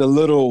 Just the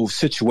little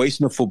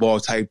situational football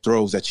type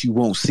throws that you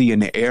won't see in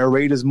the air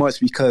raid as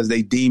much because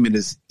they deem it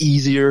as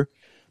easier.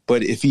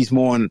 But if he's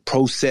more on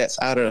pro sets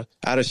out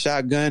of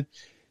shotgun,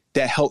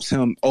 that helps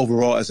him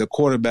overall as a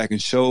quarterback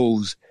and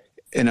shows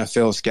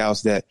NFL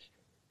scouts that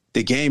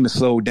the game is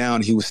slowed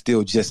down. He was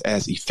still just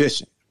as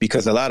efficient,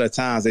 because a lot of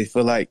times they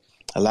feel like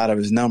a lot of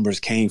his numbers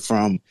came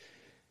from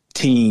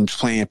teams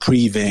playing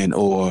prevent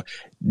or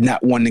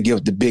not wanting to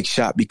give the big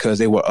shot because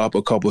they were up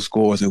a couple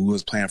scores and we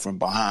was playing from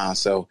behind.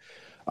 So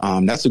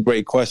that's a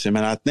great question,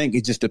 man. I think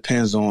it just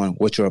depends on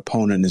what your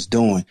opponent is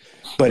doing.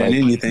 But in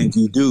anything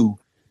you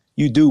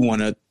do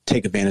want to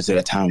take advantage of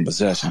that time of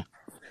possession.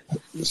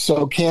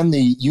 So can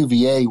the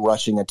UVA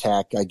rushing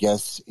attack, I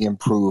guess,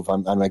 improve?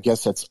 I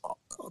guess that's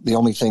the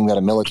only thing that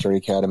a military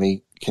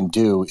academy can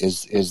do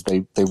is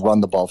they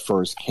run the ball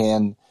first.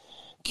 Can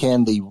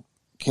the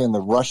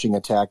rushing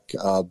attack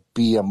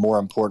be a more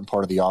important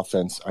part of the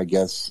offense? I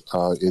guess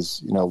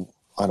is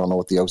I don't know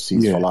what the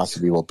OC's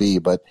philosophy will be,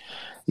 but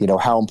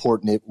how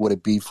important would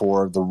it be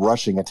for the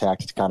rushing attack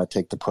to kind of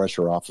take the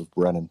pressure off of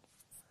Brennan?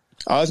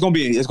 It's going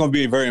to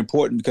be very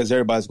important because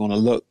everybody's going to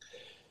look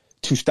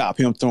to stop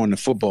him throwing the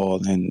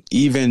football. And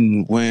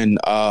even when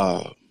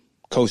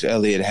Coach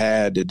Elliott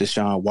had the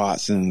Deshaun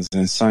Watsons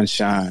and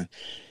Sunshine,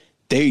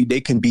 they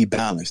can be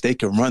balanced. They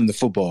can run the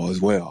football as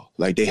well.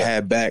 Like, they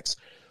had backs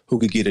who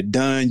could get it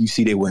done. You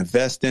see they will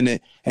invest in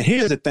it. And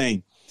here's the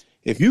thing.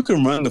 If you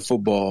can run the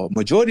football,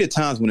 majority of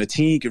times when a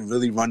team can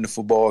really run the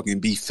football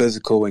and be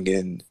physical and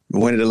can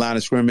win at the line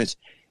of scrimmage,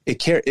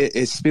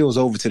 it spills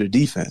over to the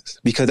defense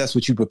because that's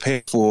what you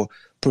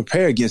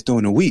prepare against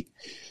during the week.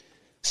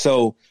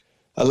 So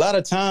a lot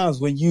of times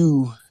when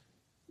you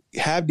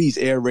have these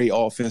air raid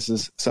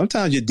offenses,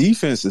 sometimes your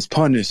defense is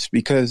punished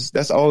because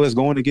that's all that's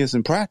going against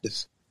in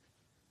practice.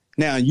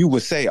 Now, you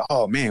would say,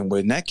 oh, man, well,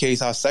 in that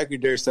case, our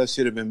secondary stuff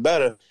should have been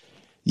better.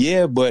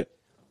 Yeah, but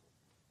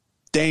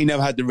they ain't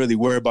never had to really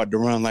worry about the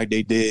run like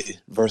they did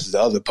versus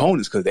the other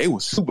opponents because they were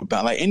super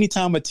bound. Like,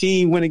 anytime a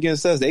team went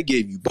against us, they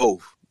gave you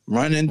both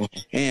running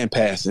and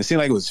passing. It seemed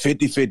like it was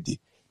 50-50,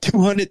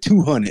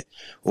 200-200,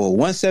 or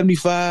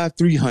 175,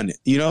 300,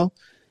 you know?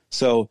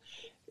 So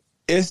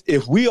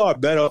if we are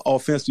better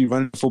offensively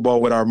running football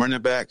with our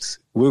running backs,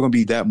 we're going to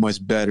be that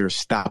much better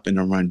stopping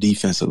the run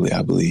defensively,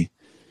 I believe.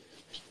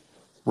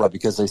 Right,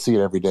 because they see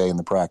it every day in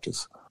the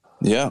practice.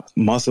 Yeah,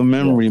 muscle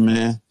memory,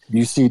 man.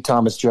 You see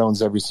Thomas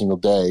Jones every single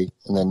day,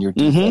 and then your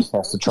defense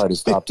has to try to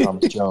stop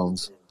Thomas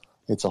Jones.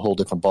 It's a whole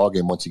different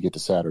ballgame once you get to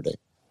Saturday.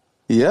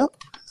 Yeah.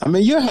 I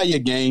mean, you had your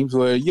games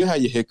where you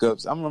had your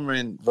hiccups. I remember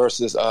in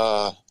versus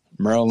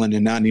Maryland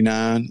in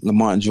 99,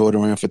 Lamont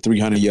Jordan ran for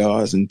 300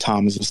 yards, and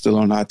Thomas was still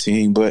on our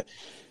team. But,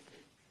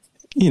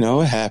 you know,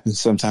 it happens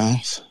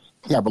sometimes.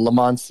 Yeah, but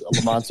Lamont's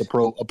a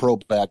pro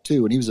back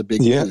too, and he was a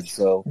big dude,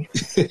 so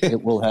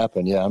it will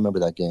happen. Yeah, I remember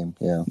that game.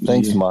 Yeah,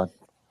 thanks, Lamont.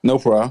 No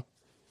problem.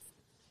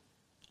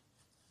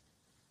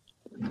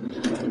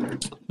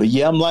 But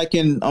yeah, I'm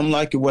liking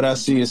what I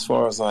see as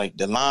far as like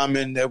the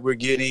linemen that we're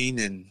getting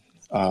and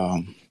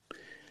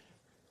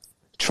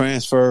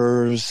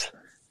transfers,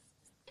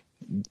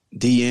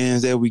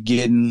 DNs that we're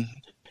getting.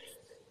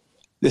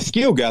 The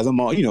skill guys,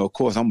 of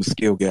course, I'm a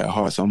skill guy at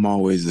heart, so I'm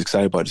always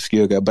excited about the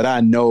skill guy. But I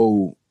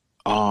know.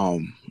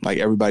 Like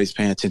everybody's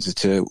paying attention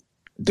to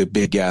the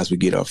big guys we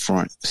get up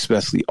front,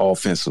 especially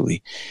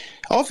offensively,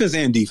 offense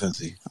and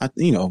defensively.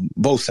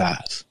 Both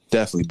sides,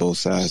 definitely both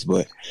sides.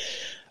 But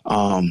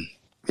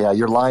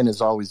your line is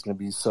always going to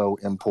be so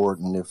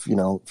important. If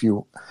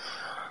you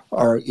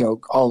are,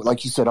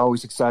 like you said,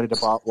 always excited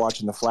about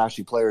watching the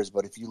flashy players.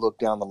 But if you look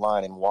down the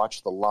line and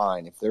watch the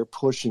line, if they're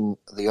pushing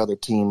the other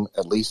team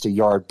at least a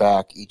yard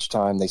back each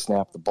time they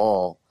snap the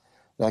ball,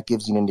 that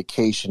gives you an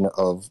indication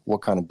of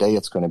what kind of day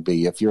it's going to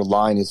be. If your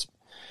line is,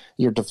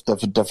 your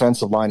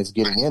defensive line is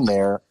getting in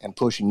there and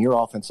pushing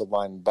your offensive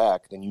line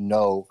back, then you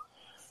know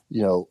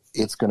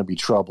it's going to be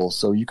trouble.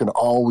 So you can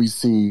always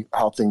see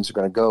how things are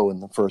going to go in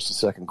the first and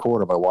second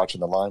quarter by watching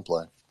the line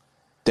play.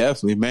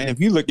 Definitely, man. If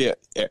you look at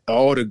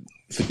all the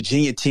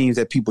Virginia teams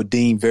that people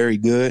deem very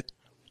good,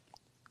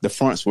 the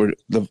fronts were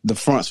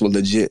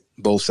legit,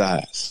 both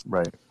sides.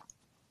 Right.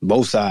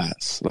 Both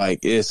sides. Like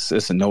it's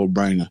a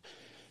no-brainer.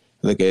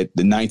 Look at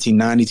the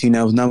 1990 team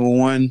that was number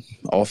one,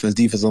 offense,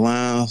 defensive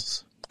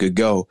lines, good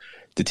go.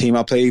 The team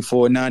I played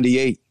for in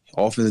 98,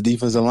 offense,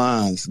 defensive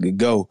lines, good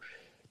go.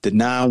 The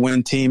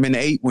 9-win team and the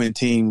 8-win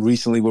team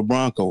recently with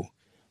Bronco,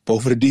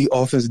 both of the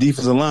offense,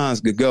 defensive lines,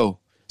 good go.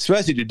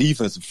 Especially the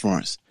defensive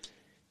fronts.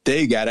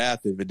 They got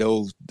after it.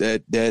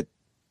 That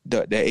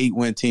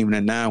 8-win team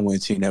and that 9-win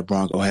team that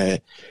Bronco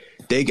had,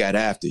 they got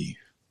after you.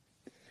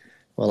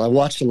 Well, I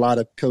watched a lot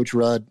of Coach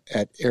Rudd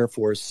at Air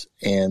Force,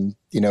 and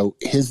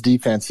his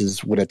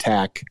defenses would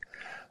attack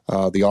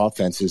the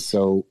offenses,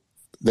 so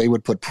they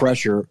would put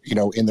pressure,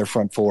 in their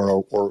front four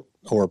or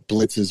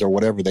blitzes or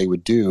whatever they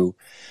would do,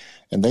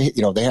 and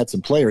they had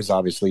some players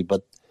obviously,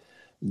 but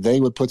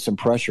they would put some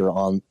pressure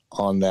on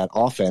that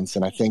offense,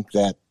 and I think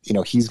that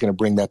he's going to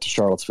bring that to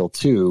Charlottesville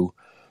too,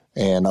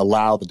 and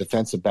allow the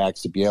defensive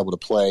backs to be able to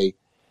play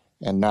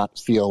and not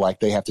feel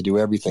like they have to do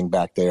everything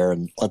back there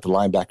and let the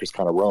linebackers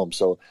kind of roam.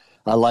 So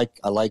I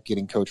like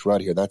getting Coach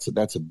Rudd here. That's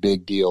a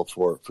big deal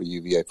for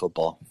UVA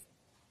football.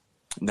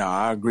 No,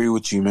 I agree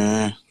with you,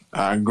 man.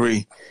 I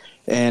agree,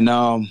 and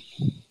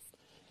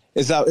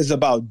it's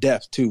about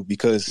depth too,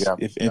 because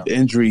if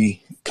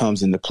injury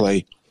comes into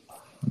play,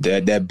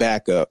 that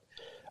backup,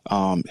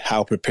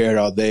 how prepared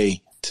are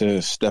they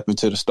to step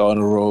into the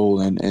starting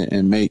role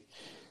and make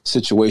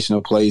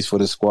situational plays for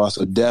the squad?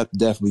 So depth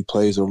definitely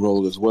plays a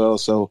role as well.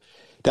 So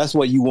that's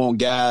what you want,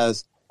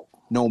 guys.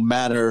 No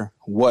matter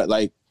what,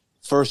 like.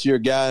 First-year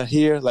guy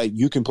here, like,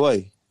 you can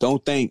play.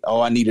 Don't think,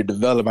 I need to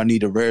develop, I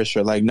need a rare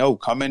shirt. Like, no,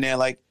 come in there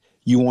like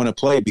you want to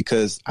play,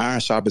 because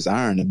iron sharpens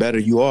iron. The better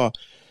you are,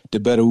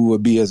 the better we will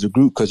be as a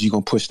group, because you're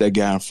going to push that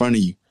guy in front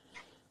of you.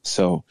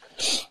 So,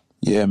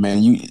 yeah,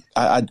 man,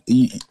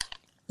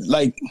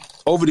 like,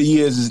 over the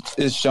years,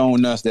 it's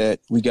shown us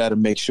that we got to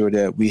make sure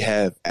that we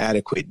have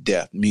adequate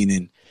depth,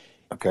 meaning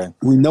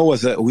we know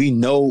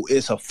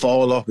it's a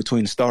fall off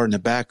between the starter and the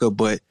backup,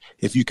 but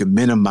if you can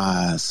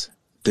minimize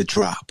the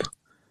drop.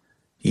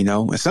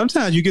 And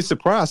sometimes you get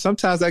surprised.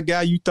 Sometimes that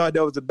guy you thought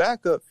that was a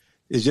backup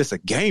is just a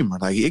gamer.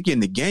 Like, he get in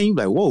the game,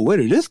 like, whoa, where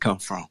did this come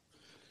from?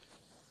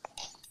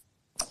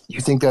 You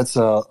think that's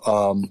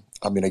I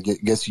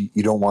guess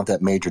you don't want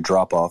that major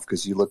drop-off,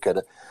 because you look at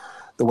it,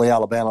 the way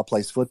Alabama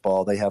plays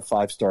football, they have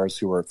 5 stars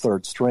who are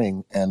third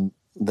string, and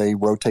they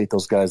rotate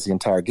those guys the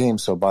entire game.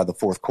 So by the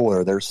fourth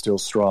quarter, they're still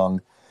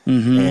strong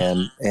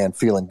and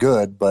feeling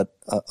good. But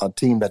a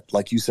team that,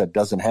 like you said,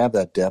 doesn't have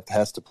that depth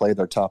has to play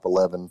their top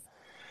 11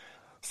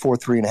 for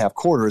 3.5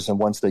 quarters. And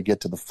once they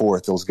get to the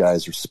fourth, those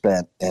guys are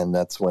spent. And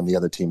that's when the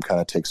other team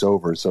kind of takes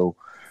over. So,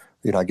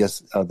 I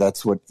guess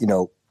that's what,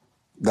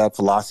 that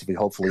philosophy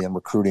hopefully in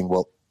recruiting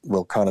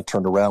will kind of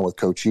turn around with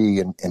Coach E,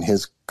 and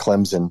his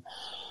Clemson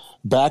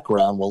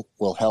background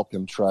will help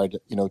him try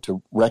to,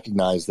 to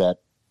recognize that,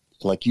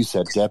 like you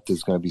said, depth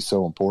is going to be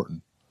so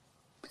important.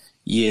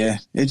 Yeah,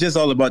 it's just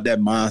all about that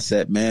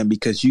mindset, man,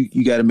 because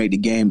you got to make the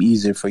game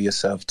easier for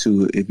yourself,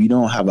 too. If you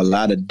don't have a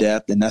lot of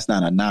depth, and that's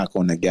not a knock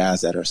on the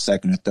guys that are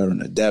second or third on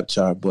the depth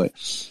chart, but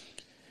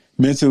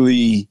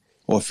mentally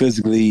or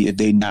physically, if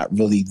they're not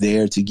really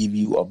there to give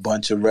you a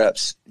bunch of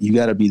reps, you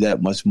got to be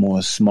that much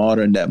more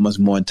smarter and that much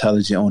more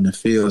intelligent on the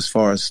field as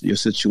far as your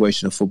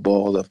situational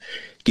football of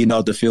getting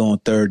off the field on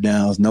third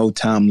downs, no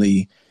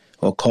timely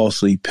or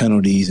costly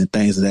penalties and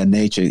things of that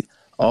nature.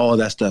 All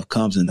that stuff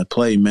comes into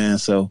play, man.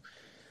 So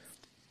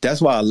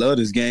that's why I love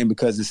this game,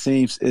 because it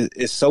seems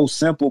it's so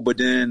simple, but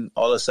then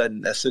all of a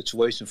sudden that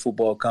situation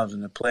football comes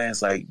into play.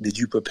 It's like, did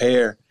you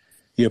prepare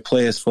your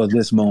players for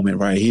this moment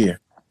right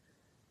here?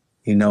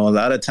 A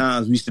lot of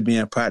times we used to be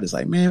in practice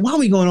like, man, why are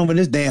we going over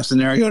this damn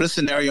scenario? This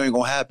scenario ain't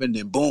going to happen.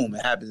 Then boom,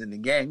 it happens in the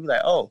game. You're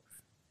like, oh,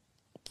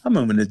 I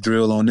remember the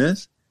drill on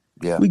this.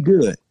 Yeah. We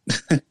good.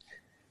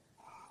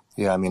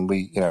 Yeah, I mean,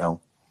 we,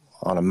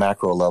 on a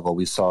macro level,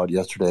 we saw it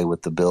yesterday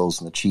with the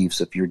Bills and the Chiefs.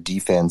 If your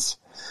defense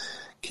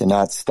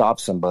cannot stop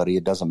somebody,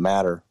 it doesn't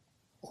matter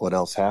what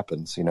else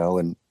happens.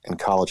 In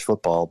college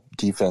football,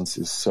 defense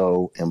is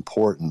so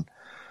important.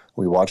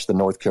 We watched the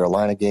North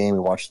Carolina game.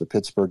 We watched the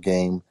Pittsburgh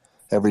game.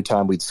 Every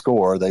time we'd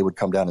score, they would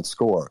come down and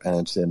score.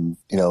 And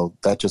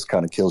that just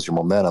kind of kills your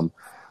momentum.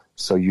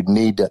 So you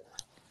need to,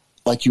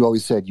 like you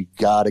always said, you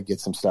got to get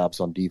some stops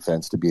on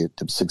defense to be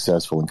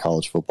successful in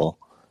college football.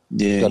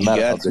 Yeah, doesn't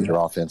matter how good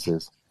your offense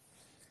is.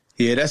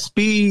 Yeah, that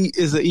speed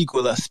is an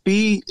equalizer.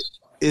 Speed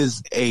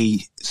is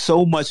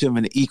so much of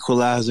an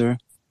equalizer.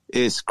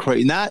 It's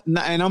crazy.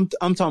 And I'm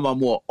talking about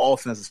more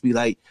offensive speed.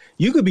 Like,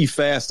 you could be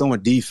fast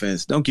on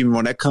defense. Don't get me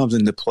wrong, that comes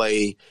into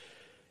play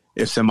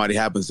if somebody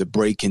happens to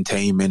break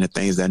containment and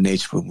things of that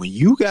nature. But when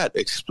you got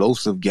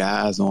explosive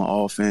guys on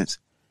offense,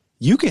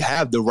 you can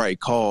have the right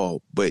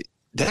call, but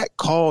that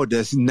call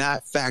does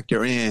not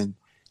factor in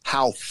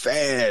how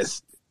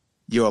fast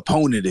your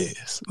opponent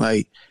is.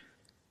 Like,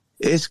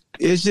 it's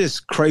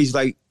just crazy.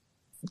 Like,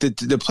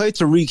 the play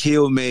Tyreek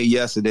Hill made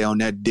yesterday on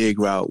that dig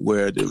route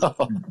where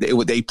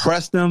they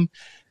pressed him,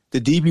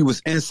 the DB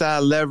was inside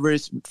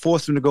leverage,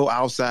 forced him to go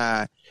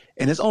outside,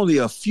 and there's only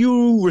a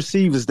few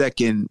receivers that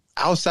can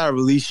outside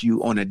release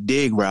you on a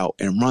dig route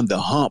and run the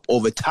hump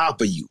over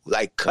top of you,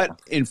 like cut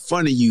in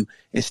front of you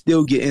and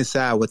still get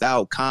inside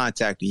without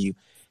contacting you,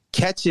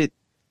 catch it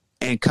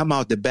and come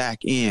out the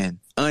back end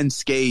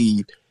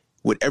unscathed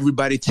with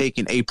everybody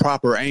taking a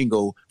proper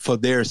angle for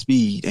their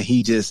speed, and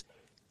he just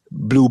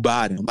blew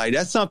by them. Like,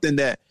 that's something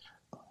that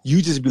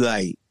you just be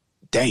like,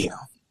 damn,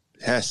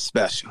 that's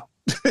special.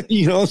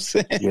 You know what I'm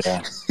saying?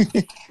 Yeah.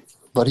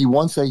 But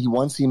once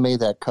he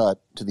made that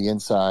cut to the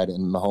inside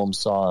and Mahomes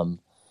saw him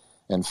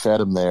and fed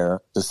him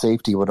there, the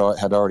safety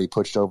had already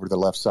pushed over to the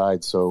left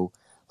side. So,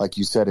 like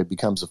you said, it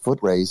becomes a foot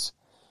race,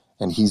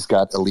 and he's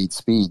got elite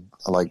speed,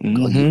 like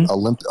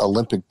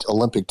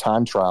Olympic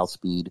time trial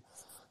speed.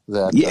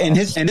 That and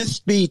his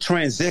speed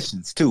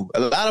transitions too. A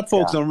lot of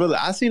folks don't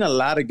realize. I've seen a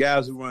lot of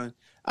guys who run.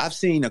 I've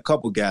seen a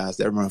couple guys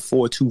that run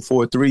 4.2,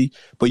 4.3,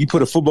 but you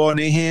put a football in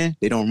their hand,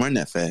 they don't run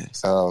that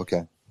fast. Oh,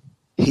 okay.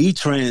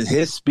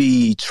 His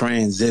speed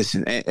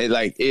transition, and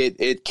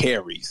it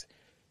carries.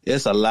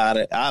 It's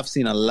I've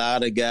seen a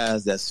lot of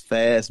guys that's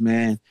fast,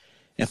 man.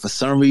 And for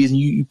some reason,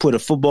 you put a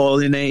football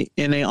in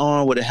their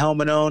arm with a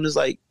helmet on. It's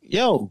like,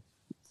 yo,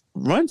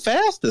 run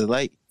faster.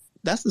 Like,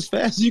 that's as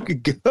fast as you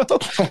could go.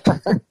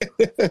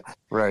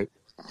 Right.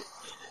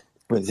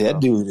 But that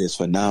dude is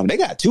phenomenal. They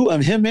got two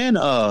of him and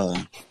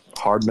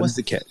Hardman. What's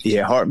the cat?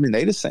 Yeah, Hardman.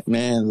 They the same.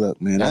 Man, look,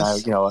 man.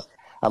 That's,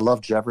 I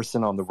love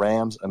Jefferson on the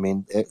Rams. I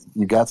mean,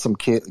 you got some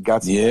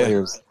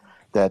players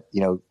that,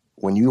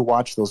 when you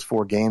watch those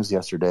 4 games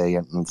yesterday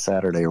and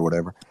Saturday or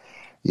whatever,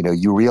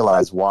 you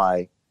realize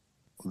why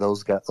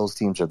those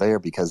teams are there,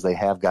 because they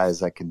have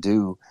guys that can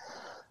do,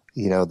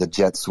 the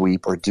jet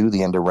sweep or do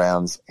the end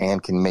arounds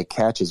and can make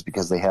catches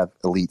because they have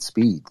elite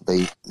speed.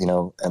 They,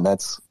 and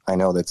I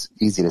know that's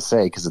easy to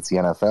say because it's the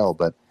NFL,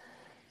 but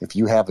if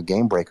you have a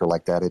game breaker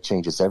like that, it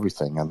changes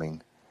everything. I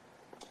mean,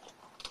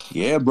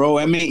 yeah, bro.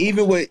 I mean,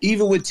 even with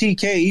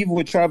TK, even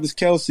with Travis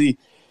Kelce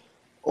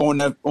on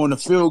the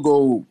field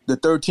goal, the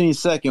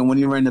 13-second when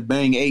he ran the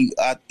bang 8,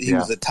 he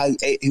was a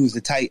tight 8. He was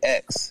a tight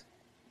X,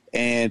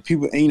 and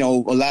people,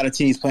 a lot of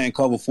teams playing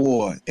cover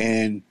 4,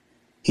 and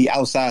he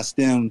outside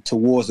stemmed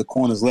towards the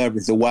corner's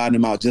leverage to widen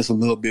him out just a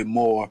little bit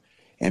more.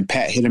 And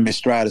Pat hit him in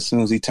stride as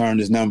soon as he turned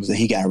his numbers, and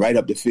he got right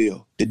up the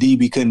field. The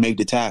DB couldn't make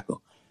the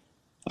tackle.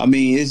 I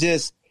mean, it's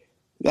just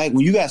like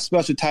when you got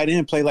special tight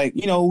end play,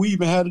 we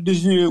even had it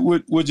this year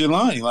with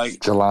Jelani. Like,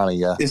 Jelani,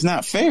 yeah. It's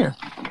not fair.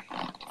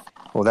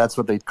 Well, that's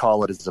what they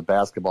call it as a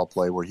basketball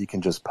play, where he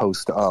can just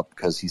post up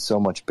because he's so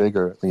much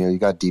bigger. You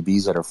got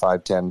DBs that are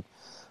 5'10",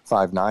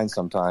 5'9"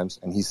 sometimes,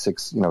 and he's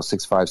 6'5",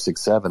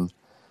 6'7".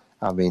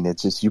 I mean,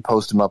 it's just you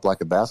post him up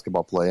like a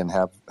basketball play and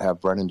have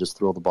Brennan just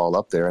throw the ball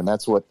up there, and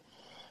that's what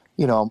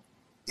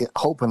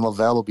hoping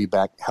Lavelle will be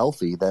back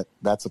healthy.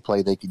 That's a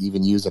play they could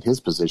even use at his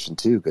position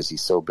too, because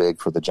he's so big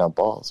for the jump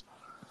balls.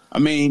 I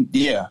mean,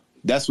 yeah,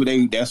 that's what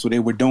they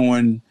were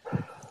doing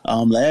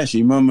last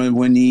year. Remember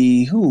when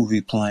who was he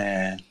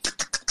playing?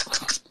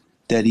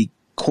 That he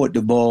caught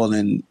the ball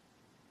and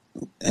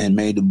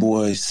made the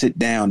boys sit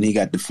down. And he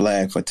got the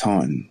flag for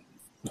taunting.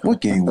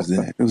 What game was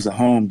that? It was a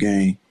home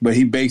game, but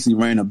he basically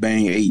ran a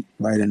bang 8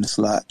 right in the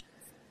slot.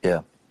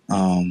 Yeah.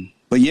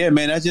 But yeah,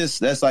 man,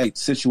 that's like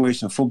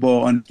situational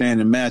football,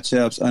 understanding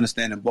matchups,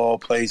 understanding ball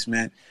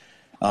placement.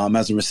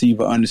 As a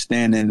receiver,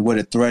 understanding where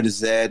the threat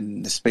is at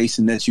and the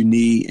spacing that you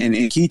need. And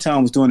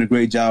Keaton was doing a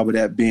great job of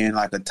that, being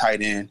like a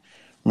tight end,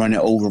 running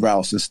over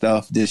routes and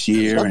stuff this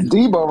year. That's and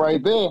Debo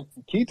right there.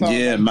 Keaton,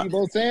 yeah,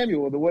 Debo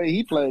Samuel, the way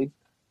he plays.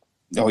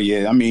 Oh,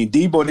 yeah. I mean,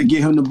 Debo, to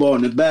get him the ball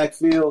in the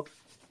backfield.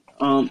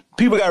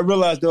 People got to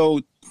realize,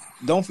 though,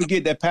 don't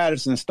forget that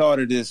Patterson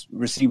started this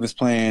receivers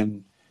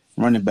playing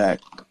running back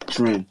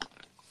trend.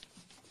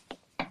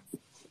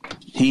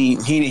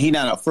 He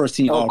not a first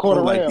team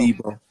all-pro like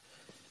Debo.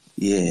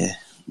 Yeah,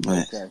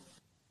 but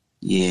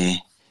yeah.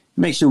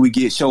 Make sure we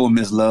show him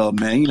his love,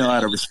 man. You know how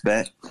to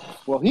respect.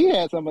 Well, he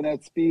had some of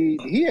that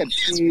speed. He had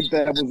speed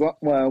that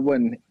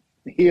wasn't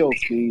heel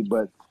speed,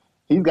 but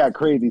he's got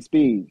crazy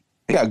speed.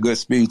 He got good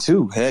speed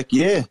too. Heck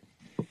yeah.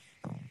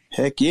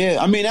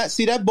 I mean,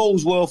 that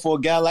bodes well for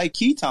a guy like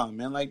Keaton,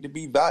 man. Like to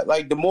be back,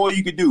 like the more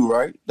you could do,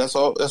 right? That's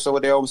all. That's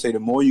what they always say. The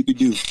more you could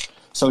do.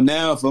 So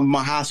now, if I'm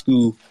a high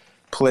school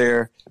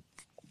player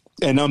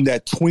and I'm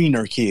that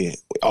tweener kid,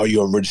 are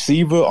you a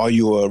receiver? Are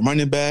you a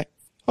running back?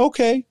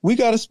 Okay, we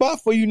got a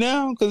spot for you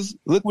now because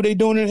look what they're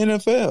doing in the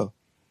NFL.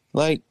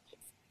 Like,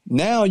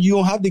 now you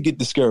don't have to get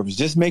discouraged.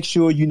 Just make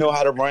sure you know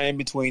how to run in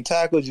between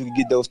tackles. You can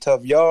get those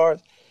tough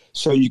yards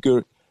so you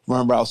could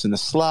run routes in the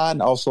slot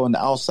and also on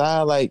the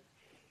outside. Like,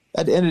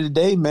 at the end of the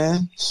day,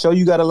 man, show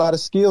you got a lot of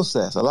skill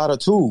sets, a lot of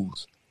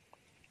tools.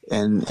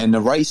 And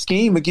the right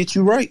scheme will get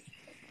you right.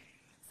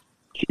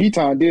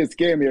 Keaton did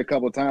scare me a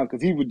couple of times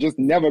because he would just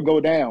never go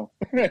down.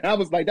 I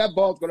was like, that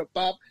ball's going to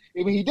pop.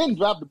 I mean, he didn't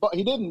drop the ball.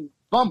 He didn't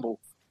fumble.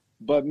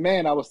 But,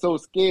 man, I was so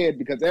scared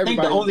because everybody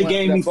I think the only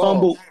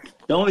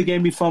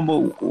game he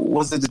fumbled,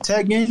 was it the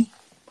Tech game?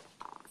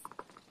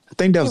 I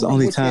think that was the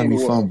only time he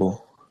fumbled.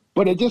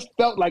 But it just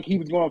felt like he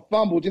was going to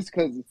fumble just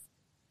because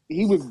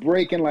he was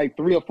breaking like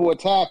 3 or 4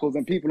 tackles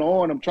and people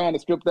on him trying to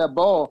strip that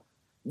ball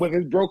with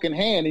his broken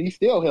hand, and he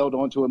still held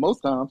on to it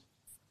most times.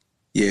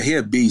 Yeah, he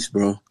a beast,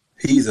 bro.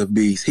 He's a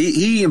beast.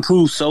 He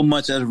improved so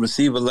much as a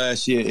receiver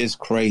last year. It's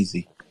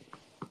crazy.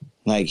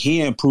 Like,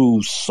 he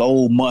improved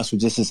so much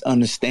with just his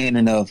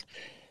understanding of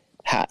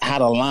how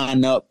to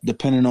line up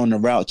depending on the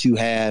route you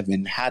have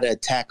and how to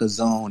attack a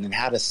zone and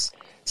how to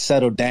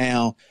settle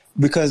down.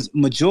 Because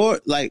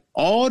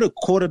all the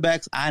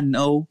quarterbacks I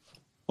know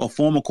or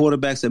former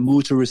quarterbacks that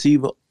moved to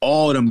receiver,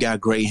 all of them got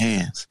great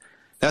hands.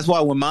 That's why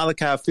when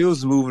Malachi Fields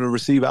was moving to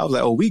receiver, I was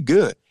like, oh, we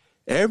good.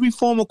 Every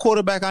former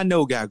quarterback I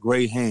know got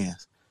great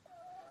hands.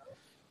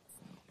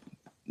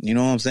 You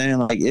know what I'm saying?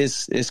 Like,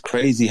 it's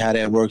crazy how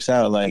that works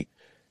out. Like,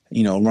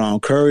 you know, Ron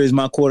Curry is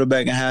my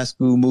quarterback in high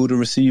school, moved to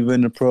receiver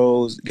in the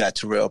pros. Got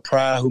Terrell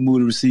Pryor, who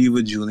moved to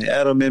receiver. Julian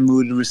Edelman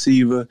moved to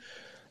receiver.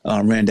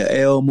 Randall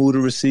L. moved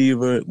to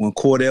receiver. When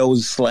Cordell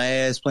was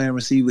playing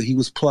receiver, he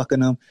was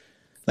plucking them.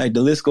 Like,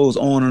 the list goes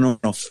on and on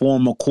of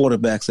former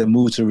quarterbacks that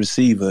moved to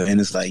receiver.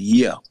 And it's like,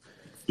 yeah.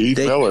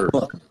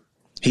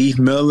 Heath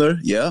Miller,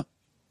 yeah.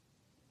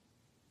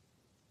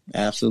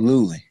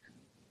 Absolutely.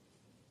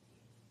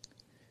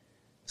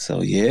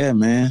 So, yeah,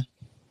 man.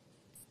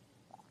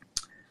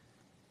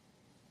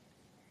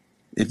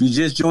 If you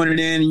just joining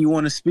in and you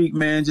want to speak,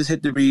 man, just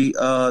hit the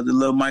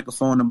little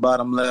microphone in the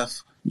bottom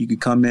left. You can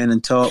come in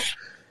and talk.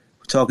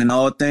 We're talking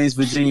all things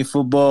Virginia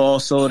football,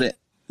 also the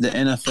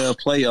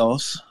NFL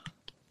playoffs,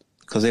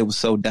 because they were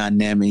so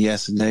dynamic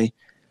yesterday.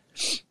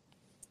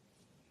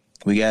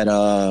 We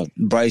got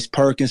Bryce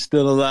Perkins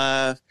still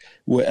alive,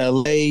 with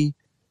LA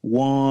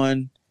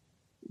won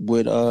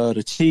with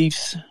the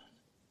Chiefs.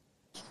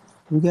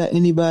 We got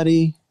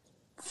anybody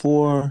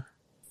for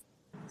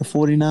the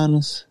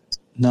 49ers?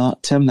 No,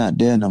 Tim not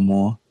there no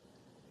more.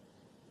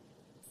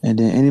 And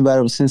then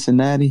anybody with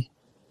Cincinnati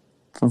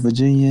from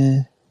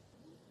Virginia?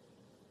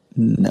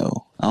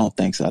 No, I don't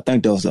think so. I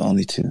think those are the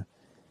only 2.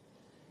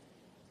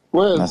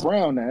 Where's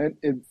Brown at?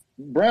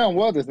 Brown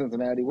was at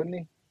Cincinnati, wasn't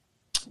he?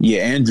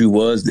 Yeah, Andrew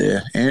was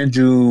there.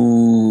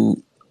 Andrew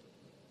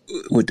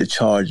with the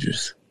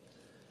Chargers.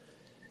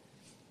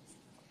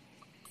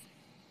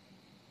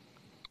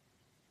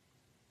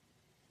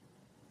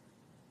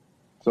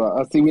 So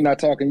I see we're not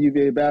talking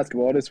UVA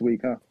basketball this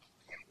week, huh?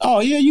 Oh,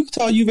 yeah, you can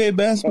talk UVA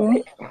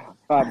basketball.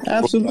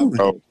 Absolutely.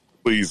 No,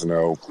 please,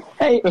 no.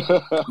 Hey,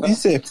 He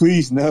said,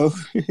 please, no.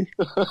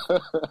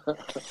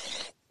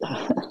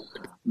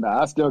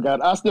 Nah, I still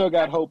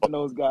got hope in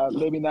those guys.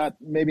 Maybe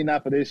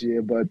not for this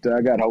year, but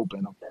I got hope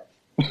in them.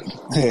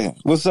 Yeah.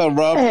 What's up,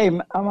 Rob? Hey,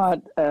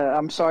 Ahmad.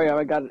 I'm sorry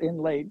I got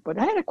in late, but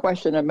I had a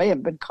question that may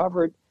have been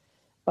covered.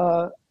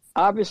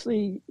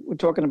 Obviously, we're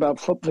talking about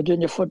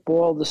Virginia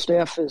football. The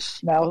staff is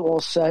now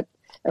all set.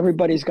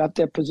 Everybody's got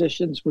their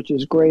positions, which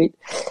is great.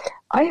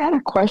 I had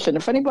a question.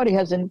 If anybody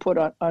has input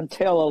on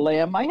Taylor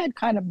Lamb, I had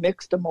kind of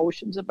mixed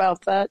emotions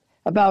about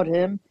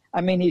him.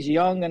 I mean, he's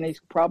young and he's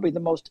probably the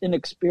most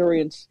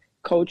inexperienced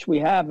coach we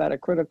have at a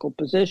critical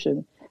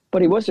position,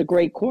 but he was a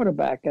great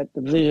quarterback at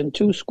the Division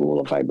II school,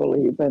 if I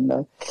believe.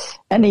 And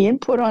any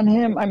input on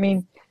him? I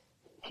mean,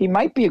 he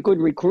might be a good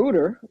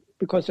recruiter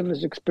because of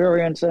his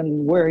experience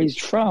and where he's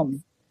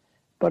from.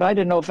 But I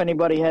didn't know if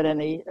anybody had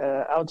any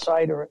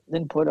outsider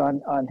input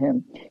on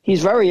him.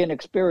 He's very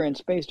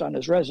inexperienced based on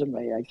his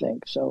resume, I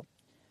think. So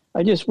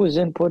I just was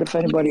input if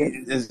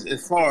anybody.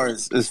 As far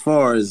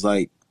as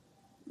like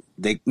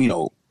they,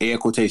 air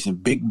quotation,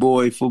 big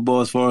boy football,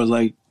 as far as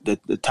like the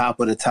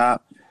top of the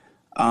top.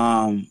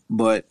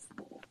 But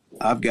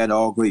I've got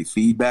all great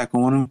feedback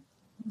on him.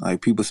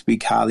 Like people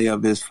speak highly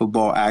of his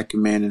football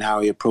acumen and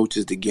how he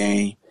approaches the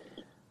game.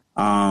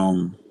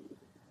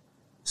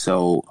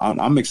 So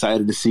I'm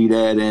excited to see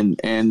that.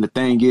 And the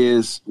thing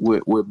is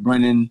with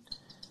Brennan,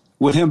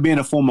 with him being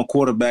a former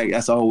quarterback,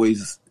 that's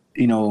always,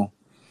 I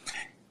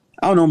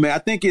don't know, man. I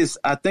think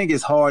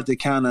it's hard to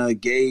kind of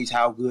gauge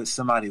how good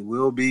somebody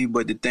will be.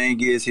 But the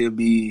thing is, he'll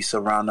be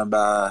surrounded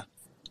by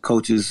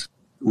coaches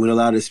with a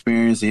lot of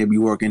experience, and he'll be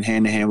working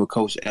hand in hand with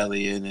Coach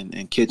Elliott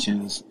and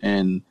Kitchens.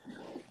 And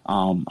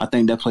I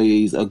think that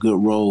plays a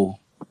good role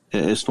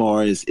as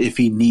far as if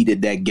he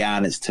needed that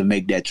guidance to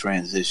make that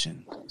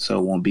transition, so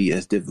it won't be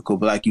as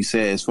difficult. But like you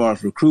said, as far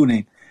as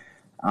recruiting,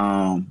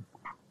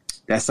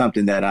 that's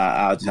something that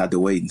I'll just have to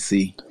wait and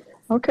see.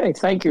 Okay,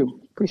 thank you.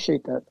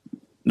 Appreciate that.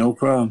 No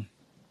problem.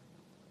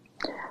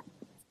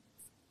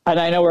 And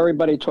I know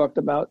everybody talked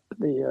about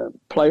the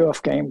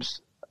playoff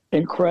games.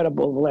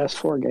 Incredible, the last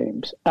 4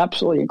 games.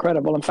 Absolutely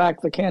incredible. In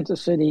fact, the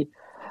Kansas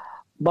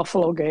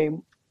City-Buffalo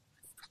game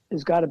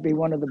has got to be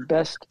one of the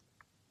best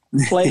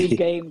played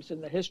games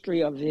in the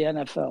history of the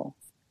NFL.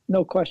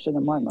 No question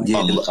in my mind.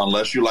 Yeah.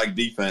 Unless you like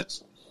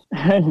defense.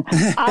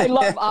 I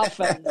love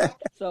offense,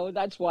 so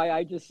that's why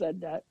I just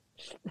said that.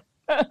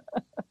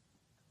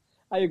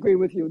 I agree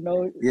with you.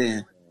 No, yeah,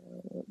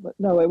 but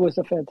no, it was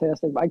a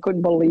fantastic. I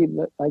couldn't believe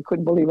it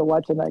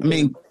watching that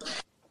game.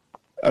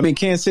 I mean,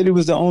 Kansas City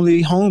was the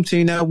only home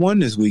team that won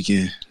this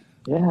weekend.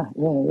 Yeah.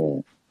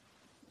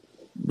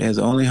 As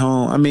the only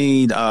home. I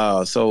mean,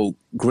 so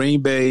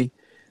Green Bay.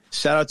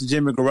 Shout out to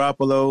Jimmy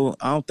Garoppolo.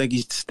 I don't think he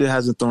still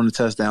hasn't thrown a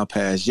touchdown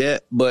pass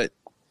yet, but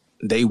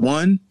they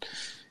won.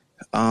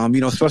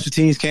 Special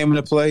teams came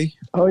into play.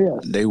 Oh, yeah.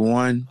 They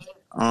won.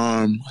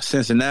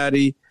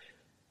 Cincinnati,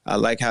 I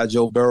like how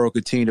Joe Burrow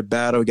continued to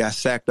battle. He got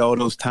sacked all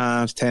those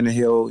times.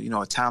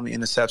 Tannehill, a timely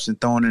interception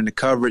thrown in the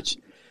coverage.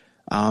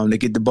 They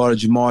get the ball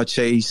to Jamar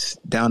Chase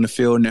down the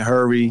field in a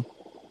hurry.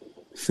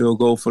 Field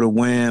goal for the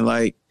win.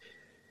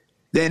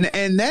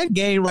 And that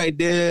game right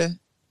there.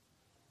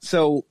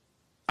 So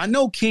I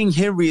know King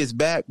Henry is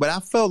back, but I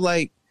felt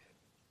like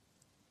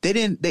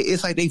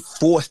it's like they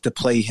forced to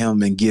play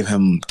him and give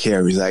him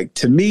carries. Like,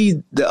 to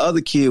me, the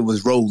other kid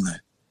was rolling.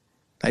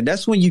 Like,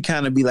 that's when you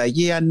kind of be like,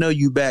 yeah, I know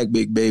you back,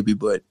 big baby,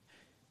 but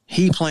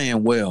he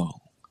playing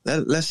well.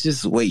 Let's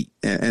just wait.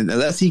 And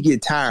unless he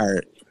get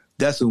tired,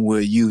 that's when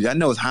we'll use. I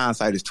know his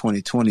hindsight is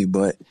 20/20,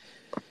 but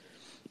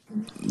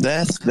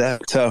that's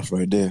tough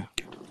right there.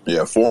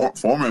 Yeah,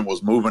 Foreman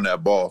was moving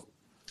that ball.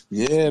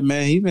 Yeah,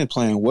 man, he's been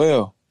playing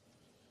well.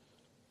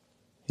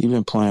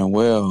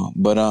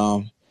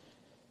 But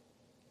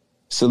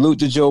salute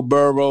to Joe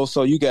Burrow.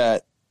 So you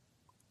got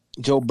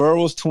Joe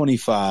Burrow's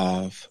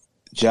 25,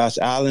 Josh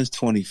Allen's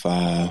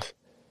 25.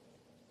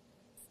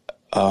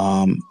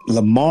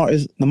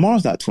 Lamar's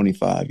not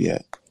 25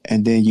 yet,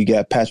 and then you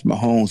got Patrick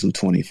Mahomes who's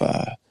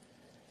 25.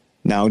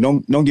 Now,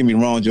 don't get me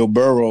wrong. Joe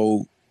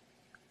Burrow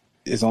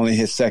is only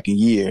his second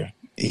year.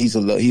 He's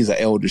an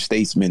elder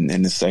statesman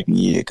in the second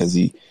year because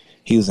he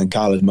was in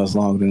college much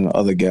longer than the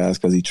other guys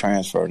because he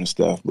transferred and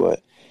stuff.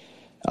 But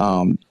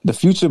the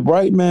future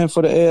bright, man,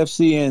 for the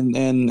AFC, and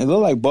it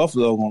looked like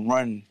Buffalo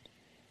gonna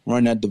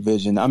run that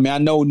division. I mean, I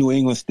know New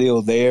England's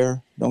still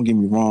there. Don't get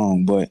me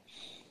wrong, but it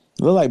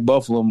looked like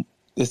Buffalo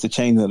is the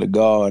change of the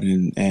guard,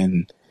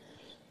 and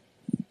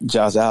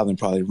Josh Allen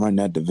probably run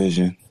that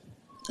division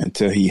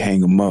until he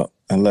hang him up,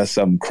 unless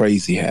something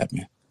crazy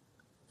happen.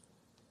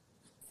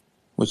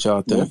 What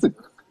y'all think?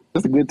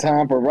 That's a good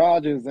time for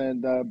Rodgers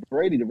and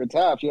Brady to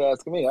retire. If you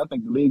ask me, I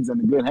think the league's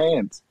in good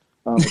hands.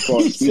 As far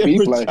as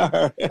QB play.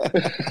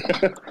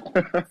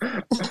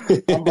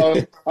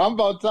 I'm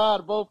about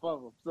tired of both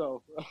of them,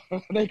 so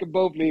they can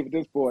both leave at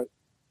this point.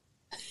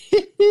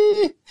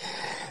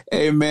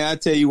 Hey, man, I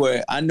tell you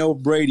what, I know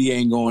Brady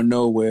ain't going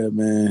nowhere,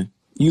 man.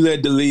 You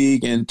led the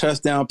league in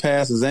touchdown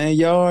passes and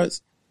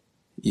yards.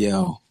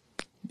 Yo,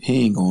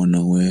 he ain't going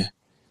nowhere.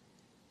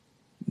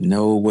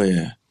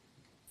 Nowhere.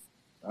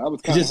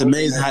 It's just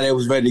amazing how they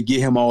was ready to give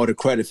him all the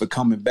credit for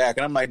coming back.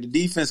 And I'm like, the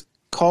defense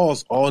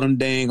caused all them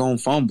dang on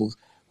fumbles.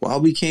 Why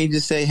we can't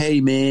just say,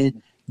 hey,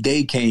 man,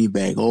 they came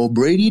back. Oh,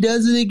 Brady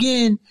does it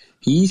again.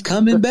 He's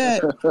coming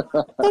back.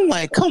 I'm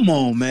like, come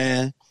on,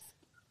 man.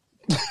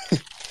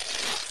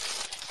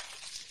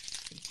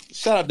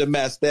 Shout out to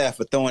Matt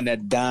Stafford for throwing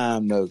that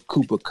dime to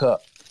Cooper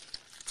Kupp,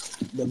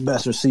 the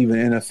best receiver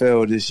in the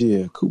NFL this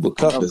year. Cooper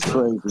Kupp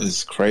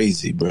is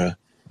crazy, bro.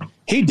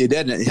 He did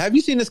that. Have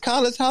you seen his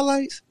college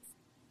highlights?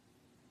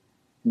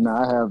 No,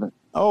 I haven't.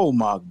 Oh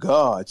my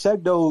God!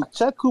 Check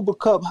Cooper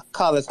Kupp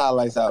college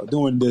highlights out,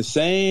 doing the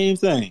same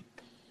thing.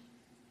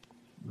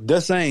 The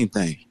same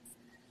thing.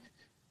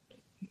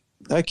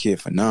 That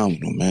kid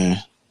phenomenal, man.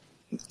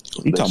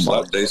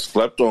 They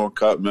slept on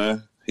Kupp,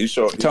 man. He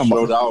showed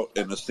out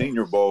in the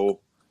Senior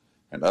Bowl,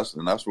 and that's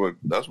what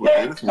did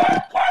it.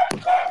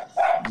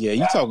 Yeah,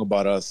 you talking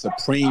about a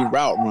supreme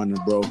route runner,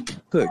 bro.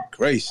 Good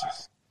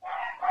gracious.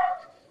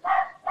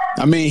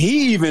 I mean,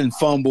 he even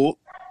fumbled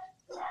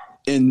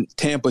in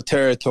Tampa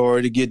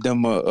territory to get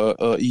them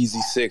a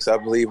easy 6, I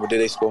believe, or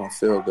did they score a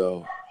field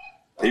goal?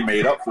 He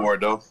made up for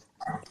it, though.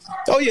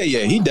 Oh,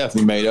 yeah, he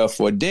definitely made up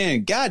for it.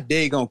 Then, God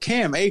dang on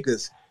Cam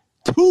Akers,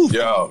 2.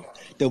 Yo.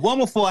 The one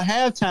before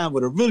halftime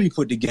would have really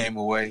put the game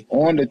away.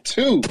 On the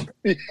 2.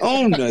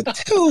 On the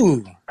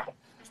 2.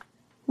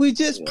 We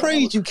just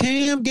praised you,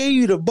 Cam. Gave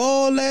you the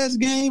ball last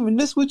game, and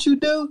this what you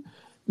do?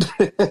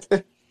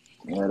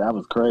 Yeah, that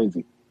was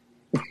crazy.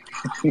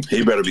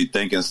 He better be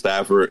thanking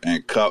Stafford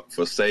and Kupp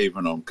for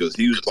saving him because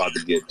he was about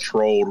to get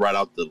trolled right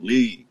out the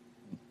league.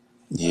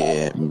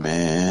 Yeah,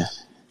 man.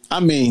 I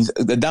mean,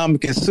 the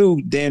Dominican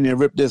Sue damn near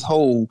ripped this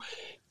whole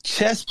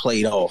chest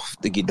plate off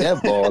to get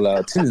that ball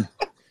out, too.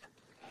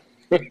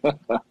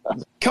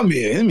 Come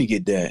here, let me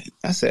get that.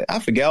 I said, I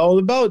forgot all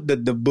about the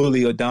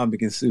bully of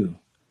Dominican Sue.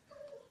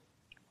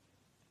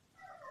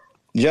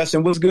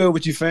 Justin, what's good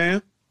with you,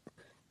 fam?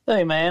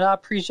 Hey, man, I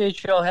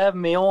appreciate y'all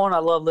having me on. I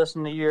love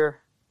listening to your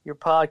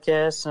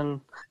podcasts and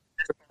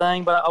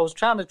everything, but I was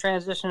trying to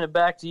transition it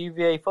back to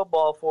UVA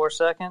football for a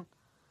second.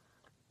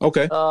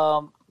 Okay.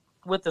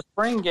 With the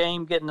spring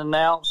game getting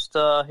announced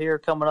here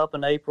coming up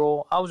in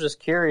April, I was just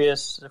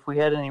curious if we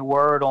had any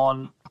word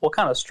on what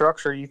kind of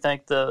structure you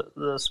think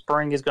the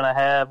spring is going to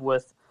have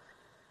with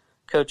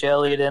Coach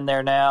Elliott in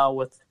there now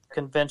with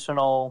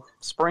conventional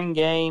spring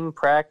game,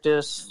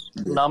 practice,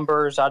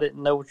 numbers. I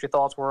didn't know what your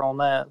thoughts were on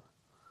that.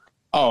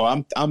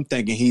 Oh, I'm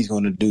thinking he's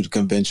going to do the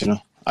conventional.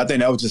 I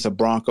think that was just a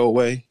Bronco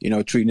way,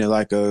 treating it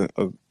like a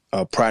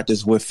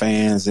practice with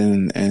fans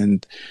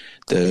and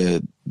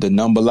the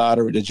number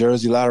lottery, the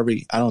jersey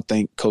lottery. I don't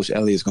think Coach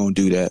Elliott's going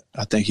to do that.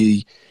 I think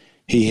he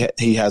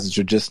has a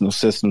traditional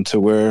system to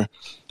where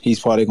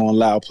he's probably going to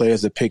allow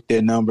players to pick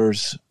their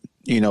numbers,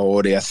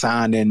 or they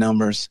assign their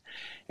numbers,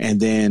 and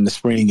then the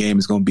spring game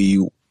is going to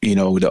be,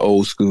 the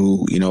old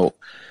school,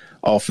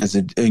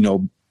 offensive,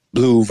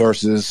 blue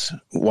versus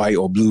white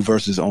or blue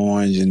versus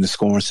orange and the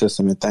scoring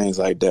system and things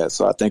like that.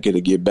 So I think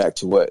it'll get back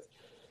to what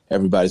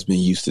everybody's been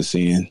used to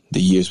seeing the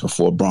years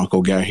before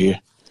Bronco got here.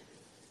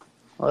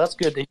 Well, that's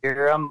good to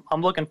hear. I'm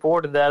looking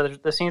forward to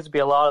that. There seems to be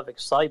a lot of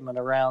excitement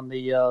around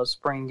the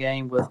spring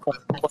game with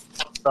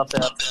stuff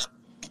out.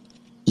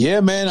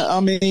 Yeah, man. I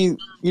mean,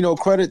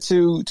 credit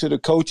to the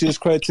coaches,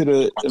 credit to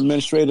the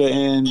administrator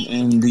and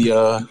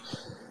the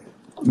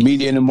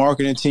media and the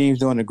marketing teams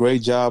doing a great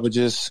job of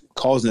just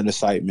causing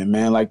excitement,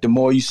 man. Like the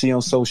more you see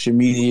on social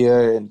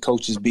media and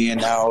coaches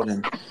being out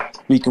and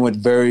speaking with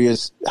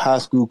various high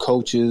school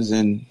coaches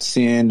and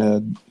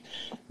seeing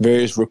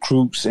various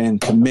recruits and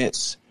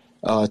commits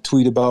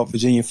tweet about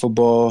Virginia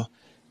football,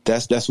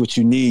 that's what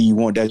you need. You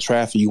want that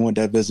traffic, you want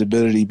that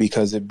visibility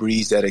because it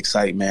breeds that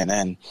excitement.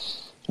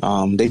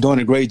 And they're doing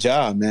a great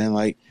job, man.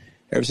 Like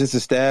ever since the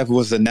staff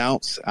was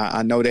announced,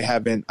 I know they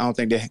haven't, I don't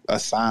think they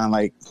assigned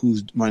like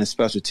who's running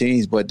special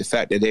teams, but the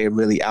fact that they're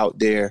really out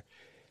there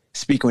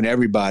speaking with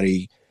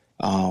everybody,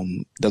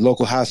 the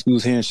local high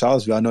schools here in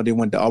Charlottesville, I know they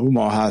went to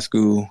Albemarle High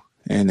School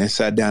and they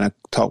sat down and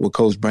talked with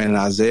Coach Brandon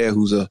Isaiah,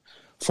 who's a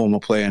former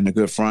player and a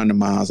good friend of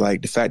mine. I was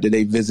like, the fact that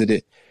they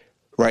visited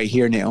right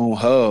here in their own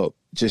hub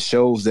just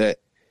shows that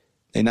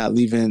they're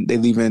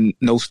leaving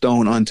no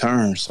stone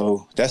unturned.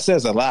 So that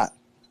says a lot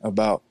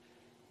about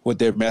what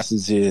their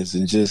message is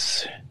and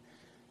just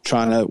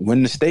trying to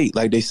win the state,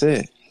 like they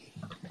said.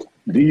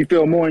 Do you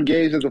feel more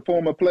engaged as a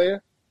former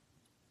player?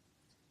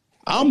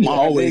 I'm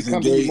always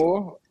engaged.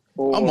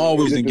 I'm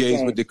always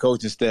engaged the with the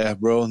coaching staff,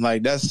 bro.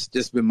 Like that's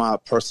just been my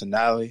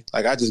personality.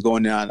 Like I just go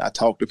in there and I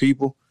talk to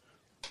people.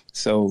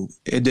 So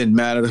it didn't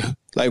matter.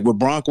 Like with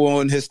Bronco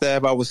and his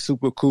staff, I was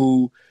super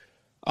cool.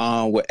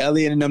 With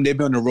Elliott and them, they've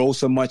been on the road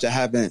so much, I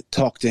haven't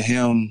talked to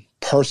him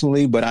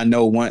personally, but I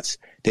know once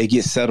they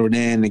get settled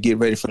in and get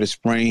ready for the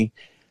spring,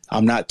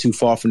 I'm not too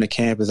far from the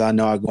campus. I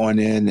know I'm going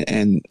in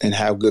and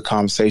have good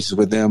conversations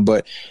with them.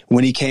 But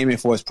when he came in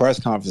for his press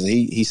conference,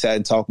 he sat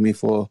and talked to me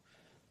for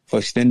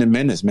extended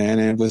minutes, man.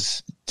 And it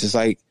was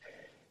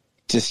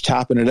just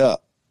chopping it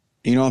up.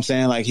 You know what I'm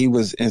saying? Like he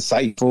was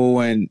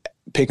insightful and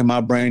picking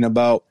my brain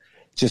about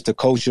just the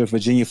culture of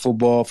Virginia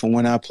football from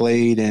when I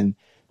played and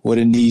what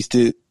it needs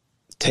to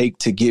take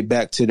to get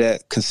back to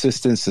that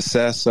consistent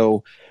success.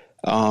 So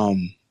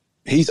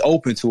he's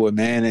open to it,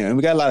 man. And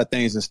we got a lot of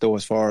things in store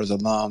as far as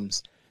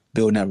alums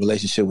building that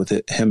relationship with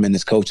him and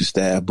his coaching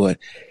staff. But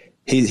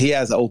he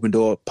has an open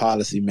door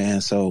policy,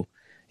 man. So,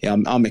 yeah,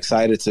 I'm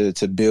excited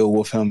to build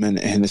with him and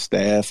his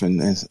staff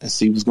and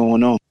see what's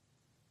going on.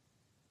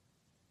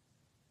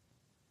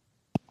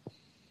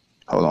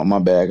 Hold on, my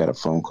bad. I got a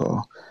phone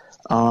call.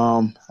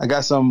 I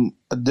got some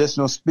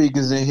additional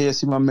speakers in here.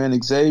 See my man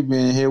Xavier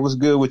in here. What's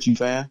good with you,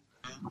 fam?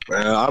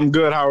 I'm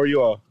good. How are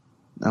you all?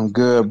 I'm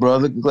good,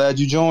 brother. Glad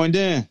you joined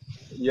in.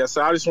 Yes,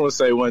 I just want to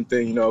say one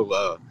thing.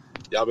 Y'all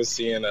been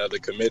seeing the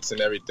commits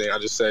and everything. I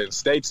just say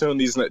stay tuned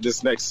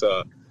this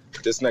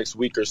next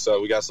week or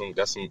so. We got some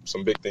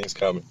big things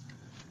coming.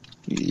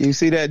 You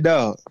see that,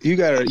 dog? You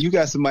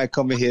got somebody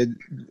coming here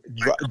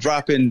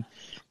dropping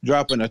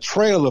a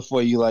trailer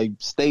for you. Like,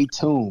 stay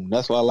tuned.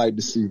 That's what I like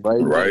to see,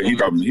 right? Right. He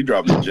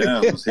dropping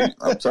gems.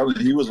 I'm telling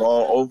you, he was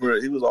all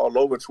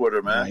over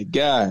Twitter, man. My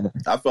God,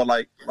 I felt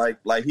like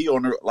he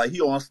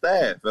on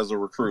staff as a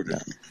recruiter.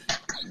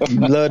 You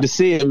love to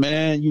see it,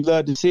 man. You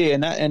love to see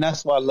it, and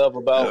that's what I love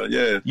about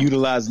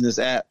utilizing this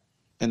app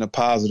in a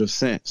positive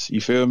sense. You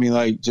feel me?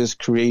 Like, just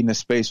creating a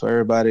space where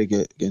everybody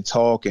can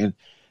talk and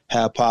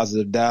have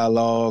positive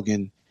dialogue,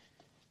 and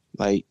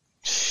like,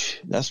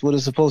 that's what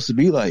it's supposed to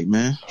be like,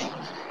 man.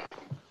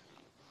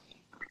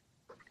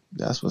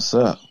 That's what's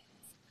up.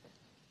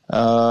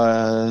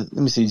 Let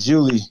me see,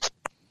 Julie.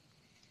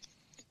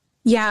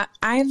 Yeah,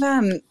 I've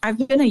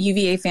been a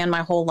UVA fan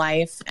my whole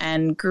life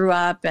and grew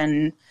up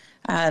and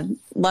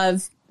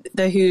love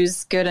the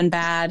Who's good and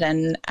bad,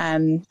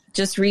 and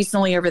just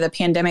recently over the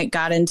pandemic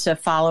got into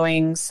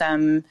following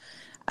some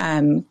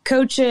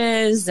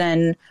coaches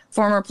and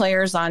former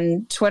players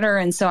on Twitter,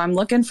 and so I'm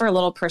looking for a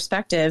little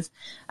perspective.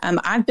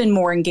 I've been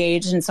more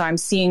engaged, and so I'm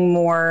seeing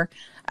more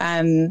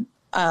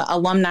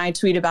alumni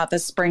tweet about the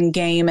spring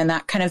game and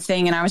that kind of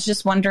thing. And I was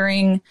just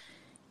wondering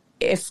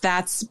if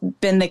that's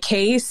been the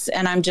case,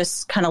 and I'm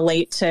just kind of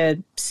late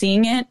to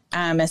seeing it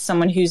as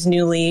someone who's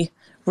newly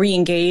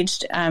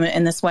re-engaged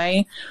in this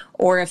way,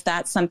 or if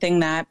that's something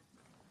that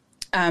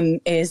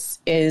is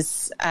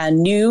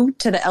new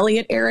to the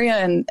Elliott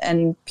area,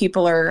 and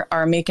people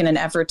are making an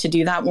effort to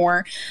do that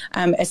more.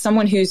 As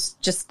someone who's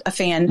just a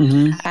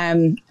fan,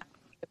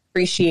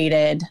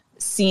 appreciated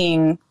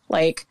seeing,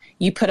 like,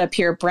 you put up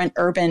here Brent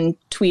Urban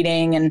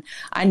tweeting, and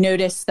I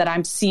noticed that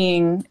I'm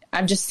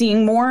just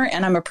seeing more,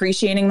 and I'm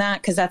appreciating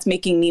that because that's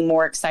making me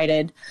more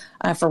excited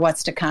for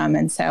what's to come.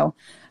 And so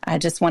I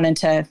just wanted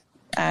to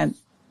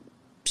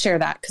share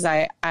that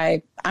because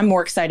I'm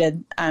more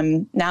excited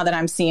now that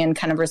I'm seeing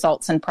kind of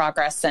results and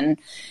progress and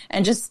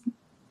just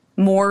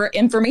more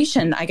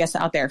information, I guess,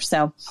 out there.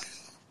 So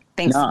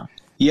thanks.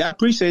 Yeah, I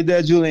appreciate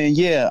that, Julian.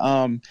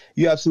 Yeah,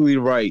 you're absolutely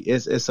right.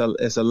 It's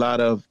a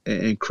lot of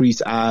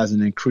increased eyes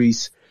and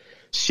increased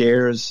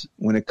shares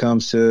when it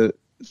comes to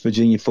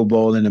Virginia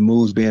football and the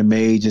moves being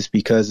made, just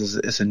because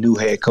it's a new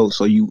head coach.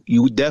 So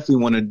you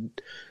definitely want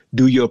to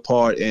do your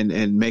part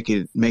and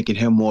making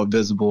him more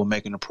visible,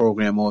 making the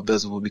program more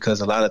visible,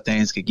 because a lot of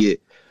things could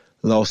get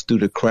lost through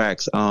the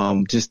cracks.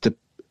 Just to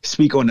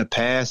speak on the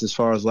past, as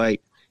far as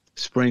like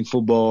spring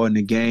football and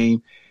the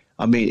game,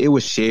 I mean, it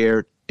was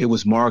shared, it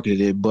was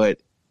marketed, but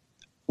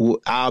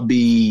I'll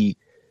be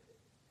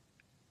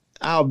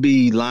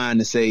lying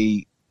to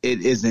say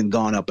it isn't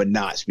gone up a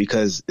notch,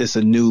 because it's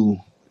a new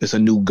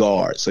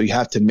guard. So you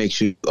have to make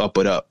sure you up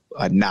it up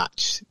a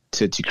notch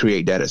to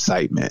create that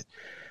excitement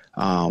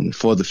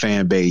for the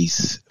fan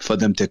base, for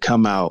them to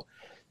come out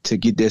to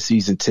get their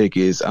season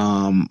tickets.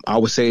 I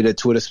would say that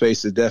Twitter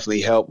Spaces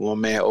definitely helped my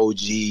man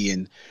OG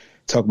and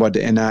talk about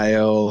the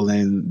NIL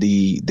and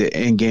the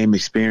in-game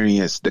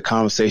experience, the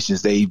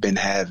conversations they've been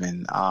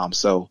having.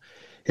 So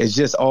it's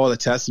just all a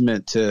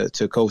testament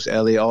to Coach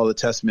Elliott, all a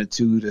testament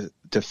to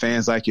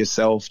fans like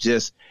yourself.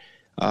 Just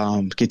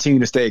continue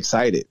to stay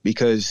excited,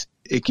 because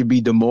it can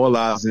be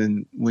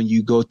demoralizing when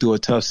you go through a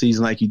tough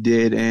season like you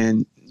did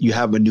and you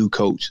have a new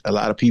coach. A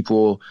lot of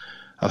people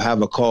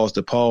have a cause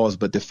to pause,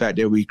 but the fact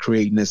that we're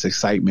creating this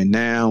excitement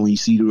now, when you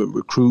see the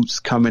recruits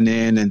coming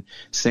in and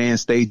saying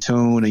stay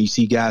tuned, and you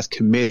see guys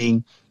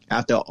committing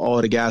after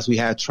all the guys we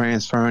had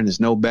transferring, there's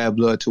no bad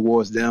blood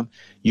towards them.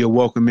 You're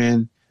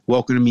welcoming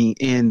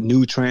in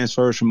new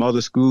transfers from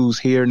other schools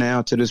here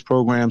now to this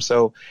program.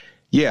 So,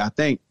 yeah, I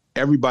think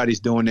everybody's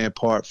doing their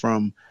part,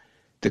 from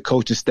the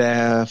coaching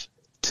staff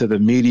to the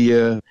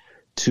media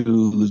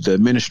to the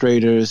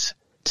administrators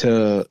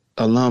to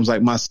alums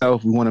like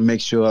myself. We want to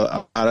make sure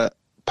a lot of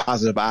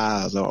positive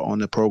eyes are on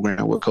the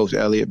program with Coach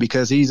Elliott,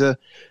 because he's a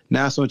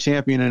national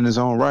champion in his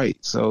own right.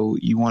 So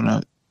you want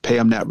to pay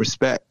him that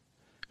respect,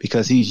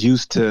 because he's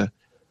used to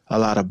a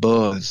lot of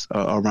buzz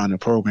around the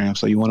program.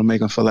 So you want to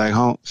make him feel at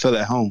home.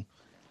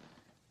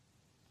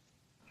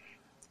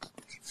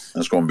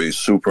 That's going to be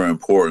super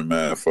important,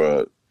 man,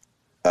 for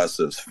us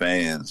as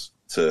fans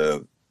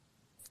to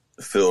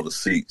fill the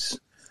seats.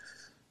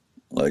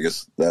 Like,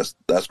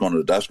 that's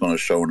going to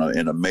show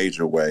in a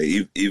major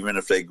way. Even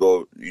if they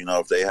go,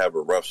 if they have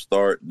a rough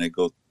start and they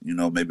go,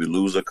 maybe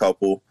lose a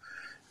couple,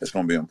 it's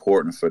going to be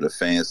important for the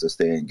fans to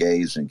stay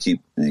engaged and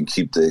keep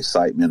the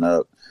excitement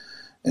up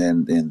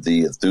and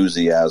the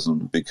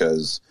enthusiasm,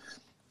 because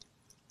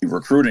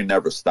recruiting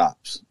never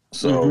stops.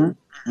 So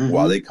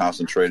while they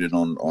concentrated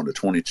on the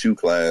 22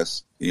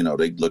 class, they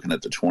looking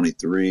at the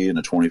 23 and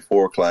the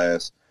 24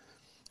 class.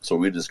 So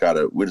we just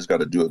gotta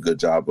do a good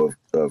job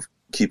of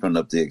keeping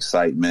up the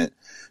excitement,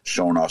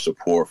 showing our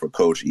support for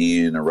Coach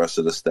Ian and the rest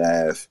of the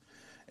staff,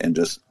 and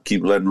just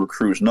keep letting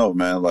recruits know,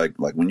 man, like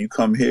when you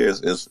come here,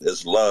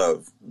 it's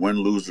love. Win,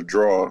 lose, or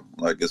draw,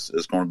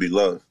 it's going to be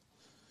love.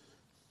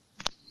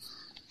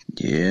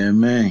 Yeah,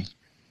 man.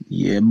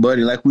 Yeah,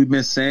 buddy. Like we've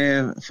been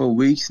saying for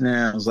weeks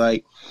now, it's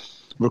like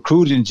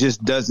recruiting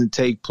just doesn't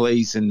take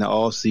place in the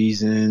off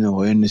season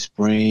or in the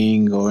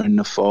spring or in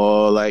the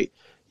fall. Like,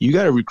 you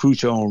got to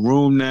recruit your own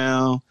room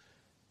now.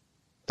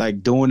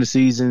 Like, during the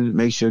season,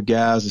 make sure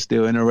guys are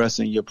still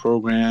interested in your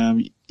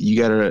program. You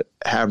got to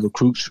have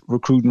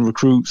recruiting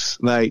recruits.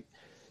 Like,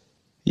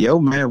 yo,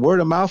 man, word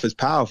of mouth is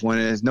powerful, and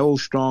there's no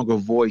stronger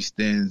voice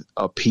than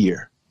a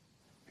peer.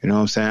 You know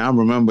what I'm saying? I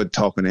remember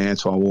talking to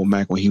Antoine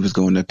Womack when he was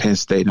going to Penn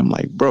State. I'm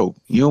like, bro,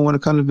 you don't want to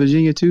come to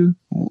Virginia too?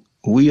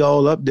 We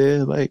all up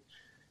there, like.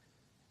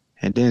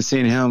 And then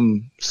seeing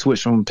him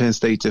switch from Penn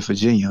State to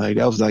Virginia, like,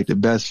 that was like the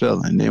best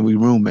feeling. And then we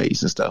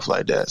roommates and stuff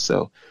like that.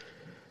 So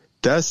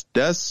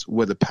that's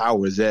where the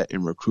power is at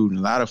in recruiting.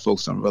 A lot of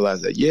folks don't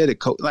realize that. Yeah, the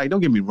coach, like,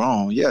 don't get me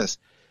wrong. Yes,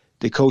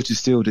 the coach is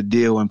still the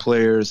deal, and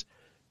players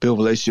build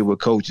relationship with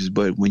coaches.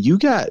 But when you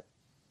got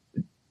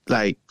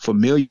like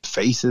familiar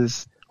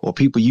faces or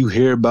people you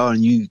hear about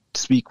and you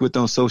speak with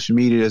on social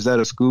media that's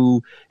at a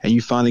school, and you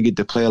finally get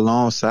to play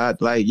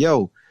alongside, like,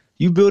 yo,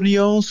 you building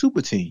your own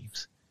super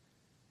teams.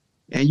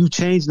 And you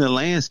changing the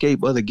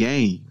landscape of the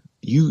game.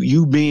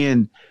 You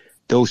being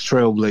those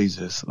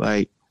trailblazers.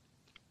 Like,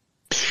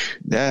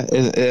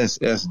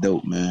 that's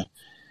dope, man.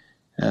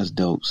 That's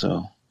dope.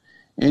 So,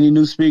 any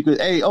new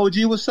speakers? Hey,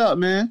 OG, what's up,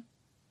 man?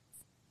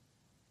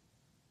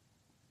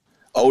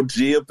 OG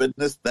up in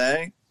this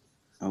thing.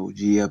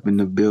 OG up in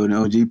the building.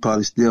 OG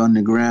probably still on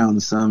the ground or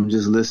something,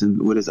 just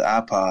listening with his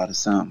iPod or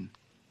something.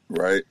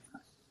 Right.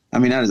 I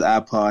mean, not his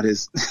iPod,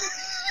 his...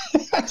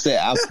 I said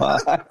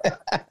iPod.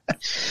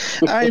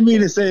 I didn't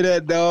mean to say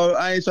that, dog.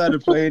 I ain't trying to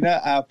play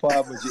that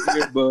iPod with your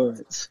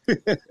earbuds.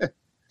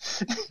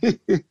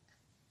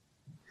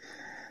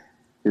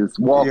 It's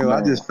Walkman. Yo,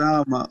 I just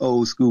found my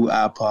old school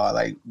iPod,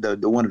 like the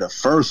one of the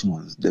first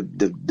ones, the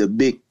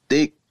big,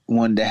 thick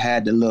one that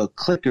had the little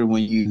clicker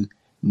when you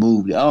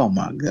moved it. Oh,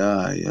 my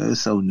God. Yo,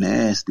 it's so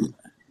nasty.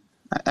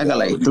 I got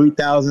like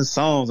 3,000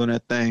 songs on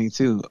that thing,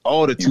 too.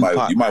 All the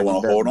Tupac. You might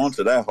want to hold on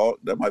to that, Hawk.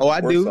 That might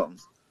be worth something.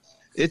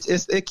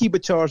 It keep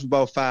it charged for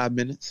about 5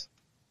 minutes.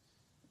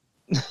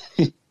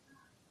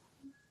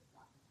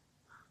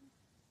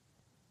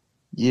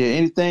 Yeah.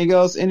 Anything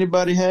else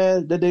anybody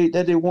had that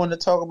they wanted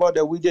to talk about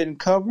that we didn't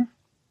cover?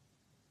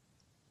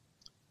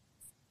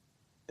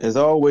 As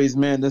always,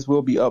 man, this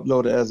will be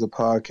uploaded as a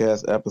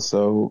podcast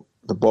episode.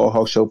 The Ball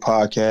Hawk Show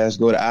podcast.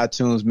 Go to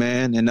iTunes,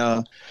 man,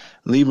 and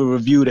leave a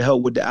review to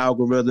help with the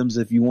algorithms.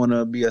 If you want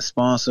to be a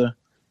sponsor,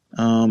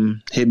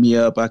 hit me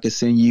up. I can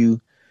send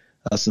you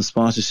some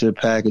sponsorship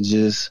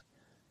packages,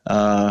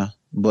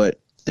 but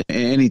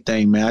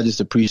anything, man. I just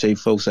appreciate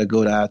folks that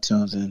go to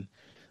iTunes and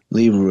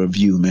leave a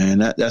review, man.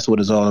 That's what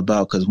it's all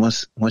about. Because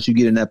once you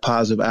get in that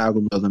positive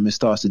algorithm, it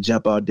starts to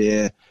jump out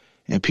there,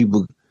 and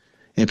people's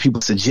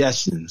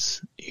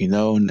suggestions,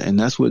 and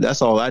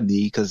that's all I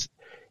need. Because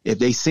if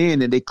they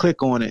seeing it, they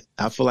click on it.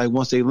 I feel like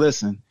once they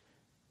listen,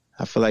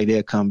 I feel like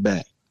they'll come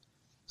back.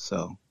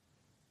 So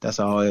that's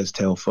all I always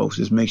tell folks.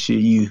 Just make sure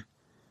you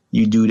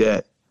do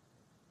that.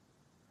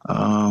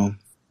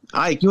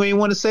 Ike, you ain't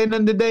want to say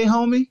nothing today,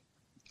 homie?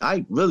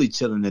 Ike really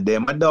chilling today.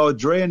 My dog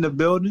Dre in the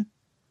building.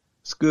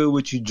 It's good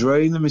with you,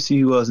 Dre. Let me see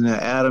who else in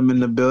there. Adam in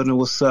the building.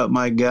 What's up,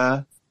 my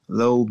guy?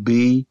 Low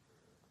B.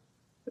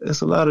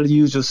 There's a lot of the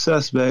usual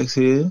suspects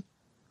here.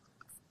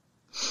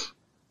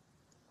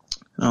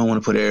 I don't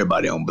want to put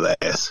everybody on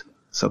blast.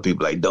 Some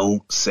people like,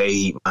 don't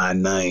say my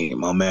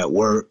name. I'm at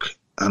work.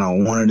 I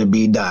don't want it to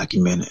be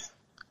documented.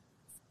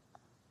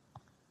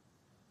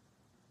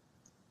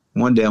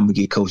 One day I'm going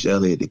to get Coach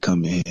Elliott to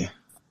come in here.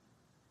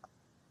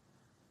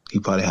 He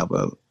probably have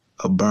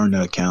a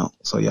burner account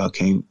so y'all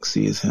can't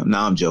see it's him.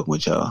 Nah, I'm joking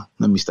with y'all.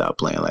 Let me stop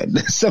playing like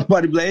that.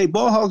 Somebody be like, hey,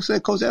 Ball Hawk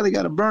said Coach Elliott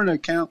got a burner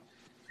account.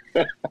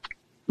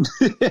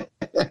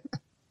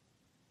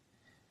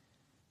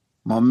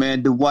 My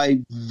man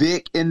Dwight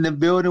Vick in the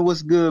building.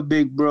 What's good,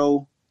 big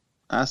bro?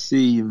 I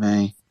see you,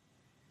 man.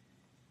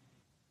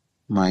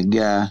 My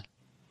guy.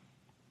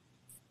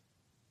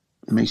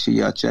 Make sure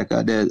y'all check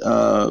out that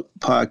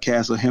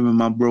podcast with him and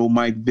my bro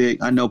Mike Vick.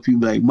 I know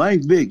people like,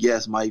 Mike Vick.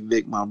 Yes, Mike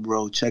Vick, my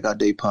bro. Check out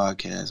their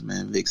podcast,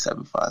 man. Vic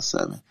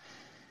 757.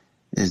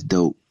 It's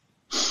dope.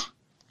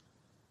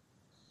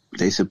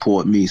 They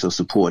support me, so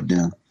support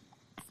them.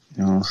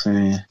 You know what I'm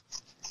saying?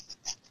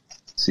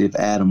 See if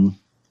Adam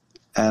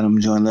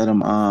join. Let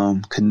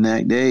him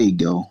connect. There you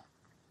go.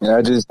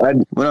 Yeah,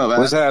 what up,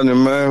 what's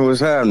happening, man?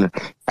 What's happening?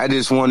 I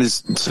just wanted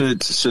to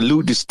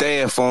salute the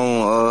staff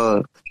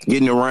on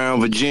getting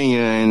around Virginia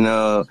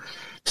and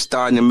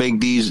starting to make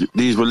these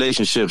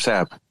relationships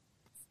happen.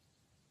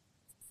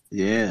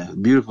 Yeah,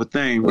 beautiful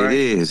thing, right?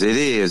 It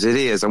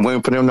is. I'm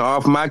waiting for them to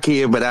offer my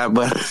kid, but I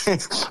love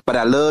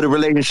the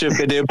relationship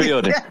that they're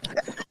building.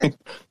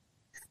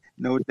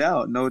 No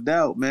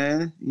doubt,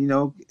 man. You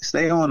know,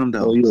 stay on them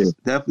though. Oh, yeah.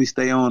 Definitely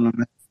stay on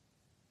them.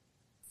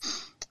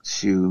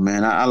 Shoot,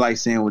 man, I like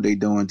seeing what they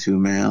doing too,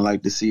 man. I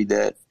like to see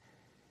that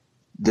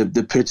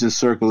the pictures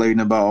circulating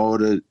about all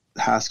the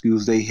high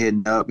schools they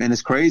hitting up, and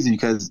it's crazy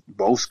because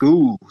both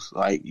schools,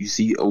 like you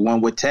see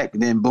one with Tech,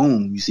 then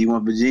boom, you see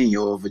one Virginia,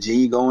 or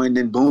Virginia going,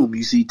 then boom,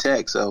 you see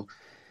Tech. So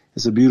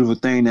it's a beautiful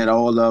thing that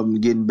all of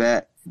them getting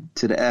back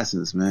to the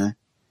essence, man.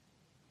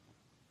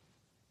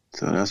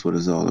 So that's what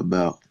it's all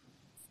about.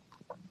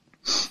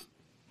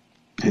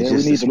 Yeah,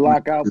 we need to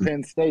lock out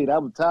Penn State. I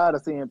was tired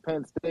of seeing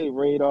Penn State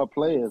raid our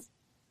players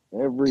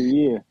every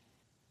year.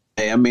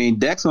 Hey, I mean,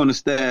 Dex on the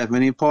staff,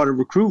 man, he part of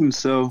recruiting,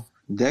 so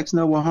Dex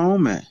know where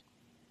home at.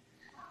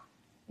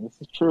 This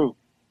is true.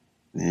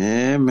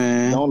 Yeah,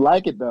 man. Don't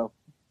like it, though.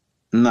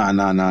 Nah.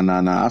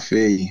 I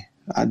feel you.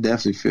 I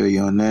definitely feel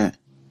you on that.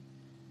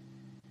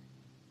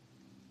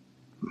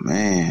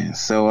 Man,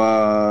 so,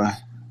 I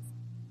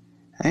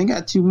ain't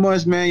got too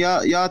much, man.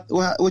 Y'all,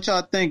 what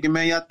y'all thinking,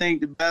 man? Y'all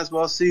think the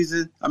basketball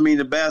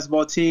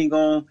team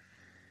do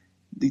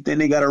you think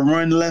they got a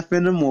run left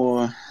in them,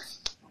 or?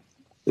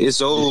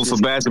 It's over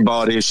for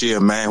basketball this year,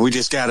 man. We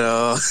just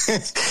gotta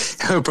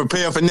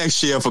prepare for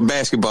next year for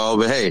basketball.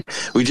 But hey,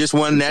 we just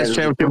won the national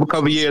championship a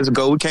couple years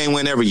ago. We can't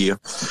win every year.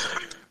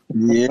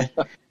 Yeah,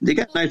 they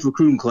got a nice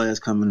recruiting class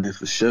coming in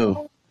for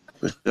sure.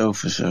 For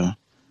sure.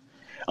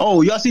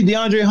 Oh, y'all see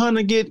DeAndre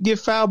Hunter get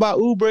fouled by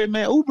Oubre,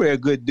 man? Oubre a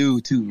good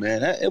dude too,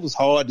 man. It was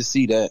hard to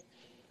see that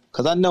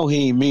because I know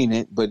he ain't mean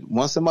it, but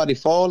once somebody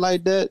fall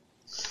like that,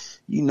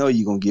 you know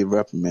you're gonna get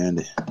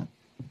reprimanded.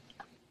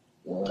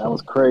 Yeah, that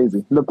was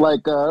crazy. Looked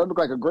like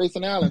a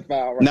Grayson Allen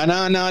foul. Right?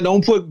 No.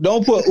 Don't put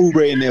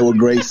Oubre in there with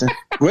Grayson.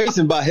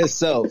 Grayson by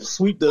himself.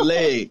 Sweep the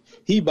leg.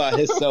 He by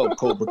himself.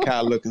 Cobra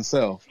Kai looking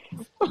self.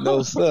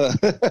 No sir.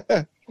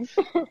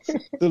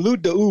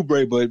 Salute to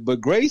Oubre, but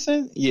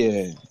Grayson,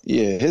 yeah.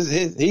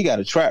 He got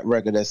a track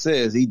record that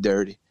says he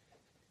dirty.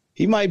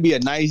 He might be a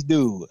nice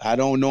dude. I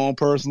don't know him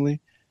personally,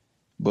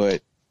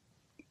 but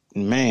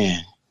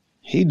man,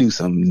 he do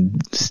some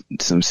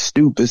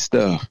stupid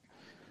stuff.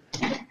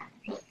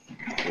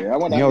 Yeah, I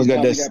wonder how many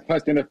times he got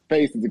punched in the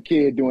face as a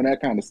kid doing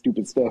that kind of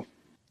stupid stuff.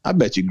 I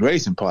bet you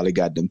Grayson probably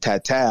got them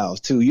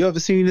tattoos too. You ever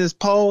seen his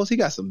paws? He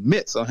got some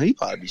mitts on him. He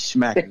probably be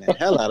smacking the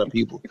hell out of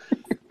people.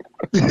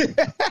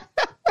 What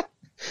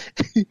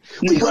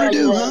you gonna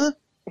do, huh?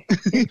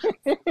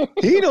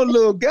 He no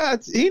little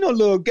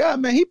guy,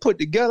 man. He put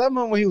together. I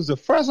remember when he was a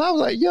freshman, I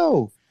was like,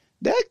 yo,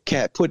 that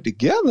cat put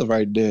together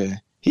right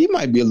there. He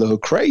might be a little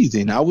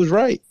crazy, and I was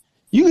right.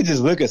 You could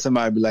just look at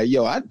somebody and be like,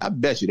 yo, I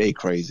bet you they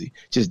crazy.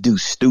 Just do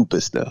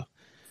stupid stuff.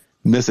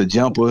 Miss a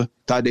jumper,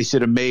 thought they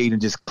should have made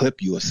and just clip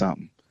you or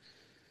something.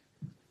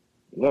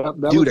 Yeah,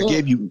 dude, I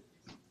gave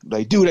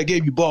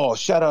you ball.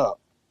 Shut up.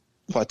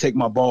 If I take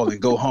my ball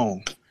and go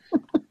home.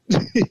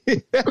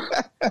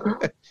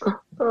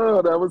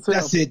 Oh, that was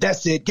him.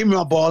 That's it. Give me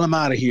my ball. I'm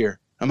out of here.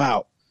 I'm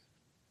out.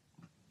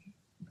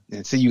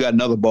 And see, you got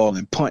another ball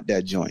and punt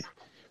that joint.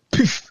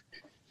 Poof.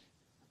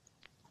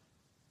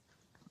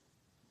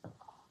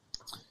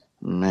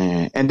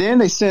 Man. And then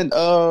they sent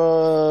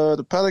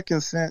the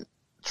Pelicans sent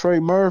Trey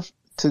Murph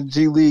to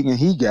G League and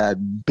he got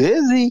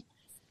busy.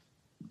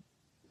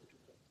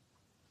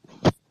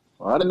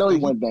 I didn't know he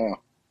went down.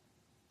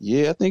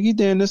 Yeah, I think he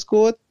did and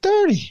scored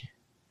 30.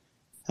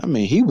 I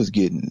mean, he was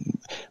getting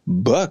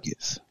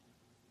buckets.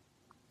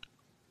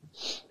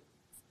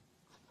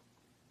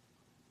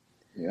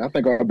 Yeah, I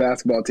think our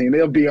basketball team,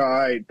 they'll be all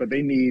right, but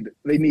they need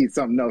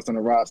something else on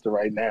the roster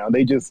right now.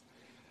 I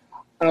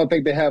don't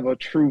think they have a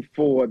true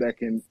four that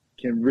can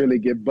really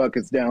get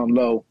buckets down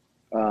low.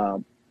 I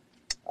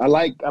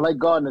like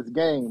Gardner's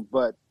game,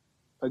 but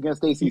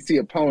against ACC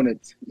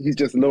opponents, he's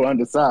just a little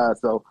undersized,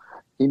 so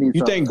he needs.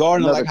 You think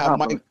Gardner like how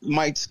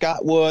Mike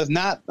Scott was?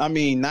 Not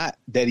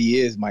that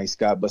he is Mike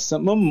Scott, but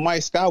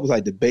Mike Scott was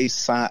like the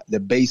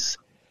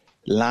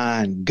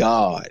baseline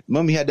guard.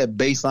 Remember he had that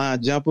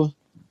baseline jumper?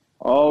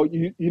 Oh,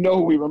 you know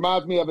who he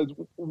reminds me of?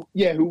 Who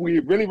he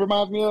really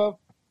reminds me of?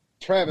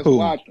 Travis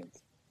Watkins.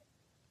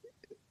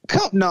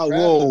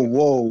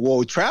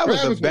 Whoa.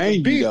 Travis a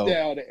banger, though.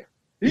 Down there.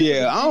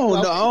 I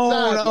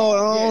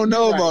don't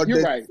know about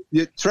that. Right.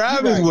 Yeah,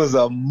 Travis was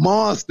a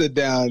monster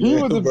down there,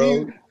 he was a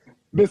bro. Beast.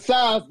 The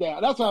size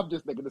down. That's why I'm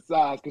just thinking the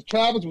size, because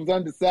Travis was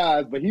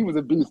undersized, but he was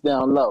a beast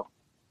down low.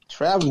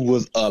 Travis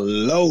was a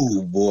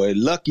low boy.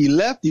 Lucky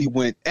lefty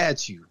went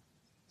at you.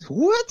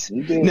 What?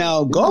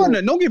 Now,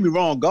 Gardner, don't get me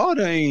wrong,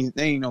 Gardner ain't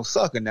no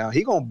sucker now.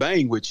 He gonna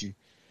bang with you.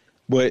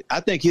 But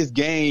I think his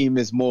game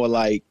is more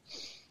like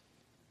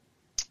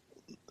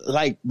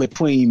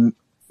between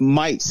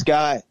Mike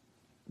Scott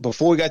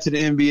before he got to the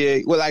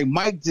NBA. Well, like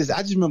I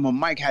just remember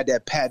Mike had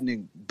that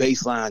patented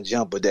baseline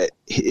jumper that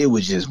it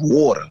was just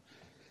water.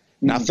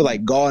 And I feel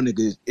like Gardner,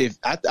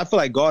 I feel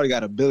like Gardner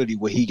got ability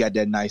where he got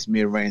that nice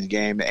mid-range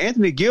game. And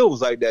Anthony Gill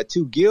was like that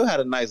too. Gill had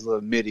a nice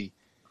little midi.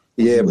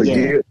 Yeah, but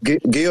Gill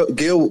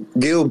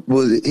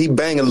was he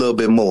banged a little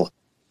bit more.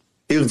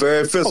 He was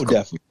very physical.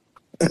 Oh,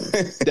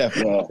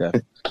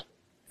 definitely.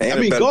 And I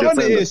mean, a better Gardner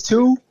defender. is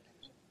too.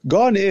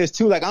 Gardner is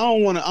too. Like I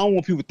don't want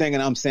people thinking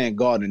I'm saying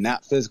Gardner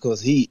not physical.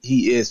 He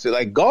is.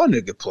 Like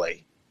Gardner could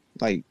play.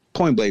 Like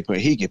point blank,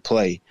 he could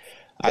play.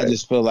 I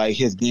just feel like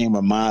his game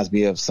reminds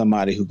me of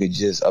somebody who could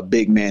a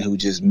big man who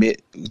just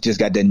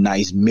got that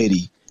nice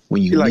midi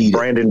when you need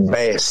Brandon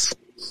Bass.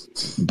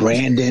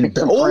 Brandon.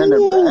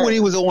 Oh, when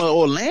he was on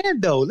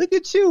Orlando. Look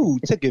at you.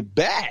 Took it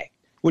back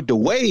with the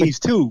waves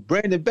too.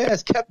 Brandon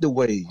Bass kept the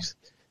waves.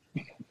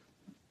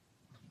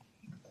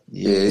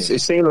 Yeah, it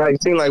seemed like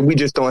we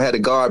just don't have the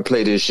guard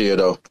play this year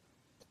though.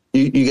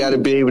 You got to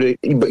be able to.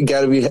 You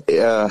got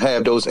to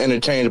have those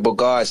interchangeable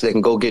guards that can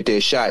go get their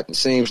shot. It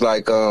seems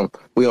like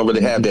we don't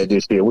really have that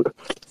this year.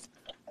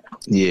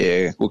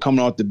 Yeah, we're coming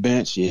off the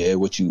bench. Yeah,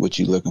 what you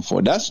looking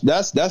for? That's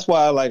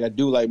why I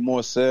do like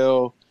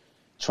Marcel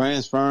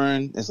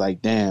transferring. It's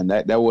like damn,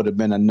 that would have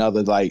been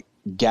another like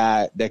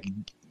guy that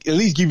could at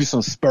least give you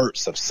some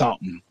spurts of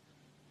something,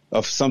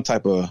 of some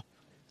type of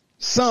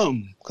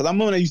something. Because I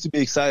remember I used to be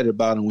excited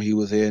about him when he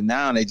was here.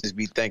 Now they just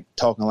be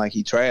talking like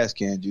he trash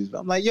can juice.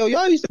 I'm like, yo,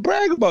 y'all used to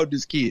brag about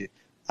this kid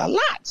a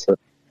lot.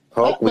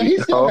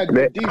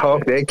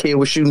 That kid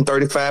was shooting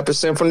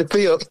 35% from the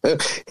field.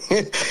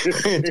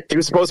 He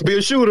was supposed to be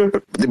a shooter,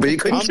 but he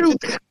couldn't shoot.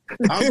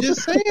 I'm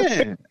just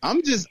saying.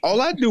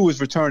 All I do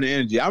is return the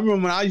energy. I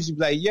remember when I used to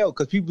be like, yo,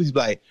 because people used to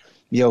be like,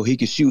 yo, he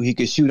could shoot.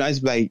 I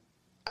used to be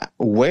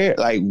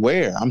like,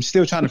 where? I'm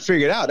still trying to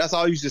figure it out. That's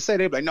all I used to say.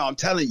 They'd be like, no, I'm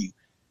telling you.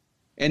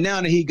 And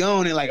now that he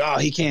gone and like, oh,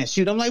 he can't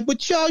shoot. I'm like,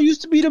 but y'all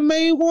used to be the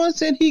main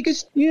ones and he could,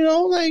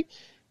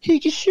 he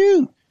could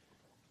shoot.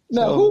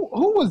 Now,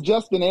 who was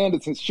Justin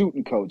Anderson's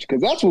shooting coach? Because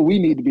that's what we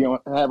need to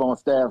have on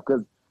staff.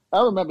 Because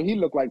I remember he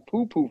looked like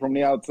poo-poo from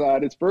the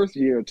outside his first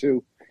year or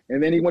two.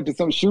 And then he went to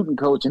some shooting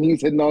coach and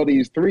he's hitting all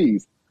these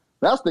threes.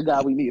 That's the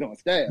guy we need on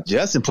staff.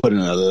 Justin put in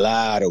a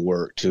lot of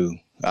work, too.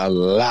 A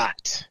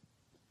lot.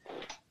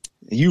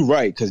 You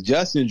right, because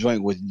Justin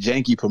joint was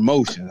janky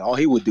promotion. All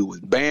he would do was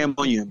bam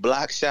on you and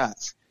block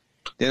shots.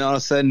 Then all of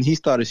a sudden, he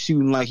started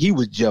shooting like he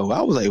was Joe.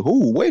 I was like,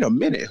 "Who? Wait a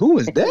minute, who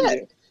is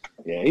that?"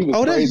 Yeah, he was.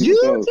 Oh, that's crazy you,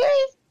 with those.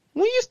 Jay?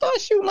 When you start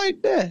shooting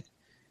like that,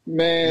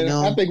 man,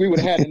 I think we would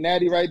have had a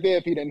natty right there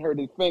if he didn't hurt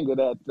his finger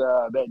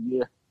that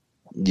year.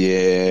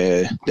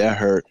 Yeah, that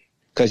hurt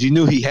because you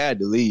knew he had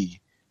to leave.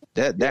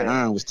 That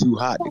iron was too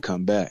hot to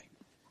come back.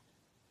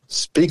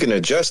 Speaking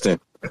of Justin.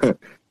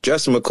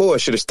 Justin McCoy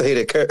should have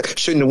stayed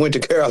shouldn't have went to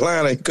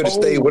Carolina. He could have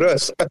stayed with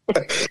us.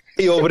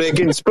 He over there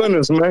getting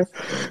splinters, man.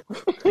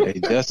 Hey,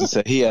 Justin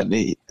said he had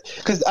to.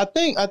 Because I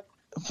think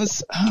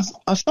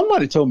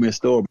somebody told me a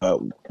story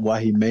about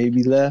why he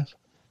maybe left.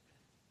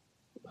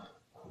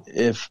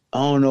 I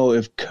don't know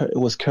if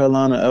was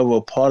Carolina ever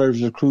a part of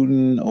his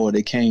recruiting or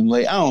they came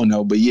late. I don't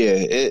know, but yeah,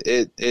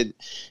 it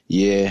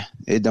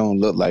don't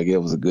look like it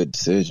was a good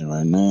decision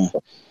right now.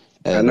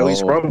 I know he's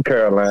from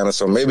Carolina,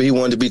 so maybe he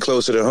wanted to be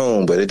closer to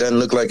home, but it doesn't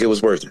look like it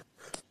was worth it.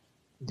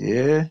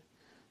 Yeah,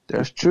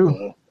 that's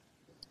true.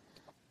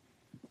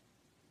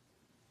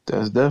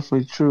 That's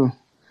definitely true.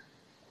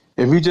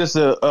 If you just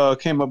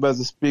came up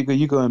as a speaker,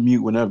 you go and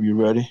mute whenever you're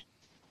ready.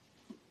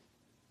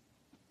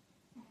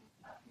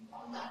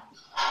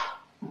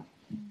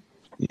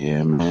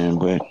 Yeah, man,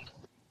 but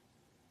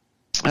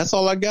that's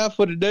all I got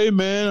for today,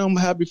 man. I'm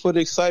happy for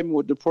the excitement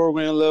with the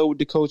program, love what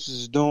the coaches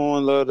is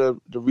doing, love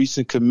the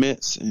recent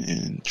commits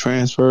and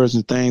transfers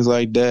and things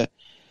like that.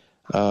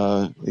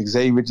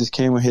 Xavier just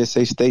came in here,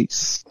 say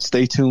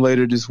stay tuned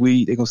later this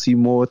week. They're going to see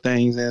more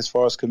things as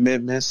far as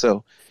commitments.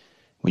 So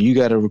when you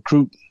got to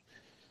recruit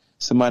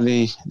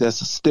somebody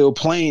that's still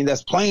playing,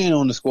 that's playing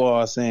on the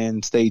squad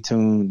saying stay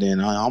tuned, then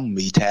I'm going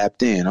to be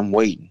tapped in. I'm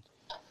waiting.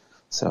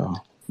 So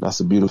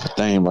that's a beautiful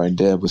thing right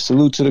there. But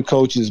salute to the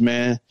coaches,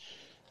 man,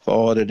 for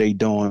all that they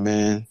doing,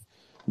 man.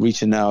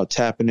 Reaching out,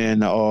 tapping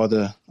into all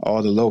the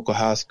local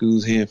high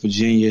schools here in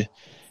Virginia,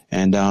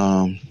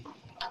 and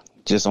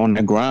just on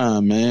the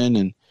grind, man.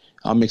 And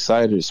I'm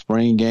excited.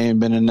 Spring game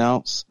been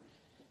announced,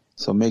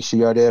 so make sure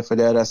you're there for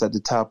that. That's at the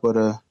top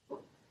of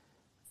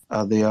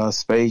the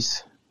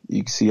space.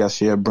 You can see I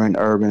shared Brent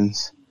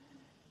Urban's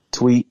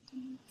tweet.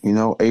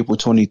 April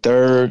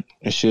 23rd.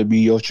 It should be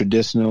your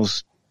traditional,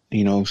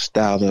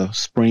 style of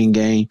spring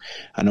game.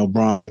 I know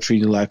Brown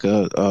treated like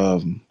a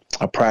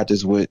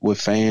practice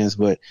with fans,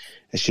 but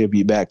it should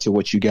be back to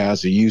what you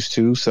guys are used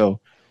to. So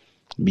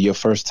be your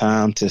first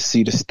time to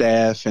see the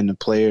staff and the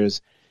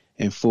players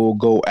in full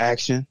go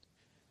action.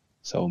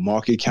 So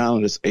mark your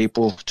calendars,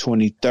 April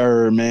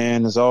 23rd,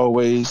 man. As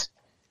always,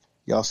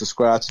 y'all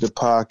subscribe to the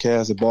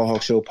podcast, the Ball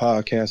Hawk Show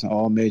podcast on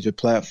all major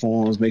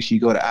platforms. Make sure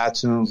you go to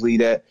iTunes, leave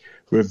that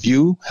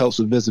review. Helps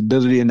with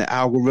visibility in the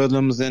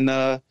algorithms. And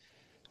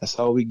that's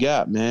all we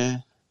got,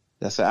 man.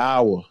 That's an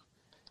hour.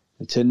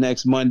 Until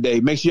next Monday.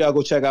 Make sure y'all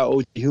go check out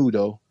OG Who,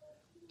 though.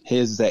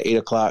 His is at 8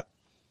 o'clock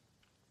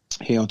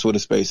here on Twitter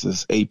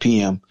Spaces, 8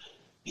 p.m.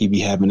 he be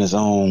having his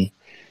own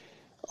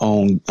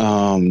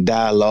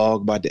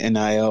dialogue about the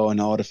NIL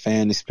and all the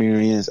fan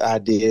experience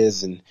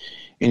ideas and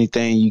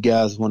anything you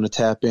guys want to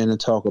tap in and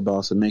talk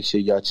about. So make sure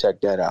y'all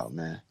check that out,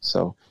 man.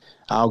 So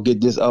I'll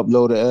get this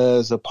uploaded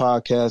as a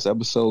podcast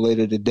episode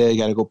later today.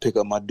 Got to go pick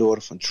up my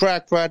daughter from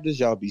track practice.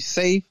 Y'all be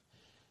safe.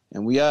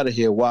 And we out of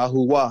here.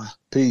 Wahoo wah.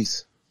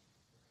 Peace.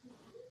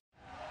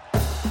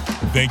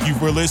 Thank you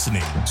for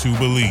listening to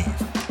Believe.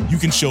 You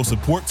can show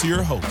support to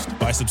your host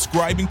by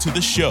subscribing to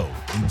the show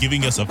and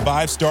giving us a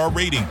 5-star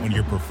rating on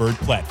your preferred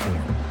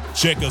platform.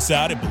 Check us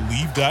out at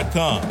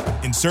Believe.com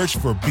and search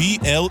for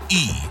BLEAV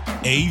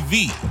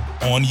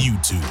on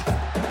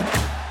YouTube.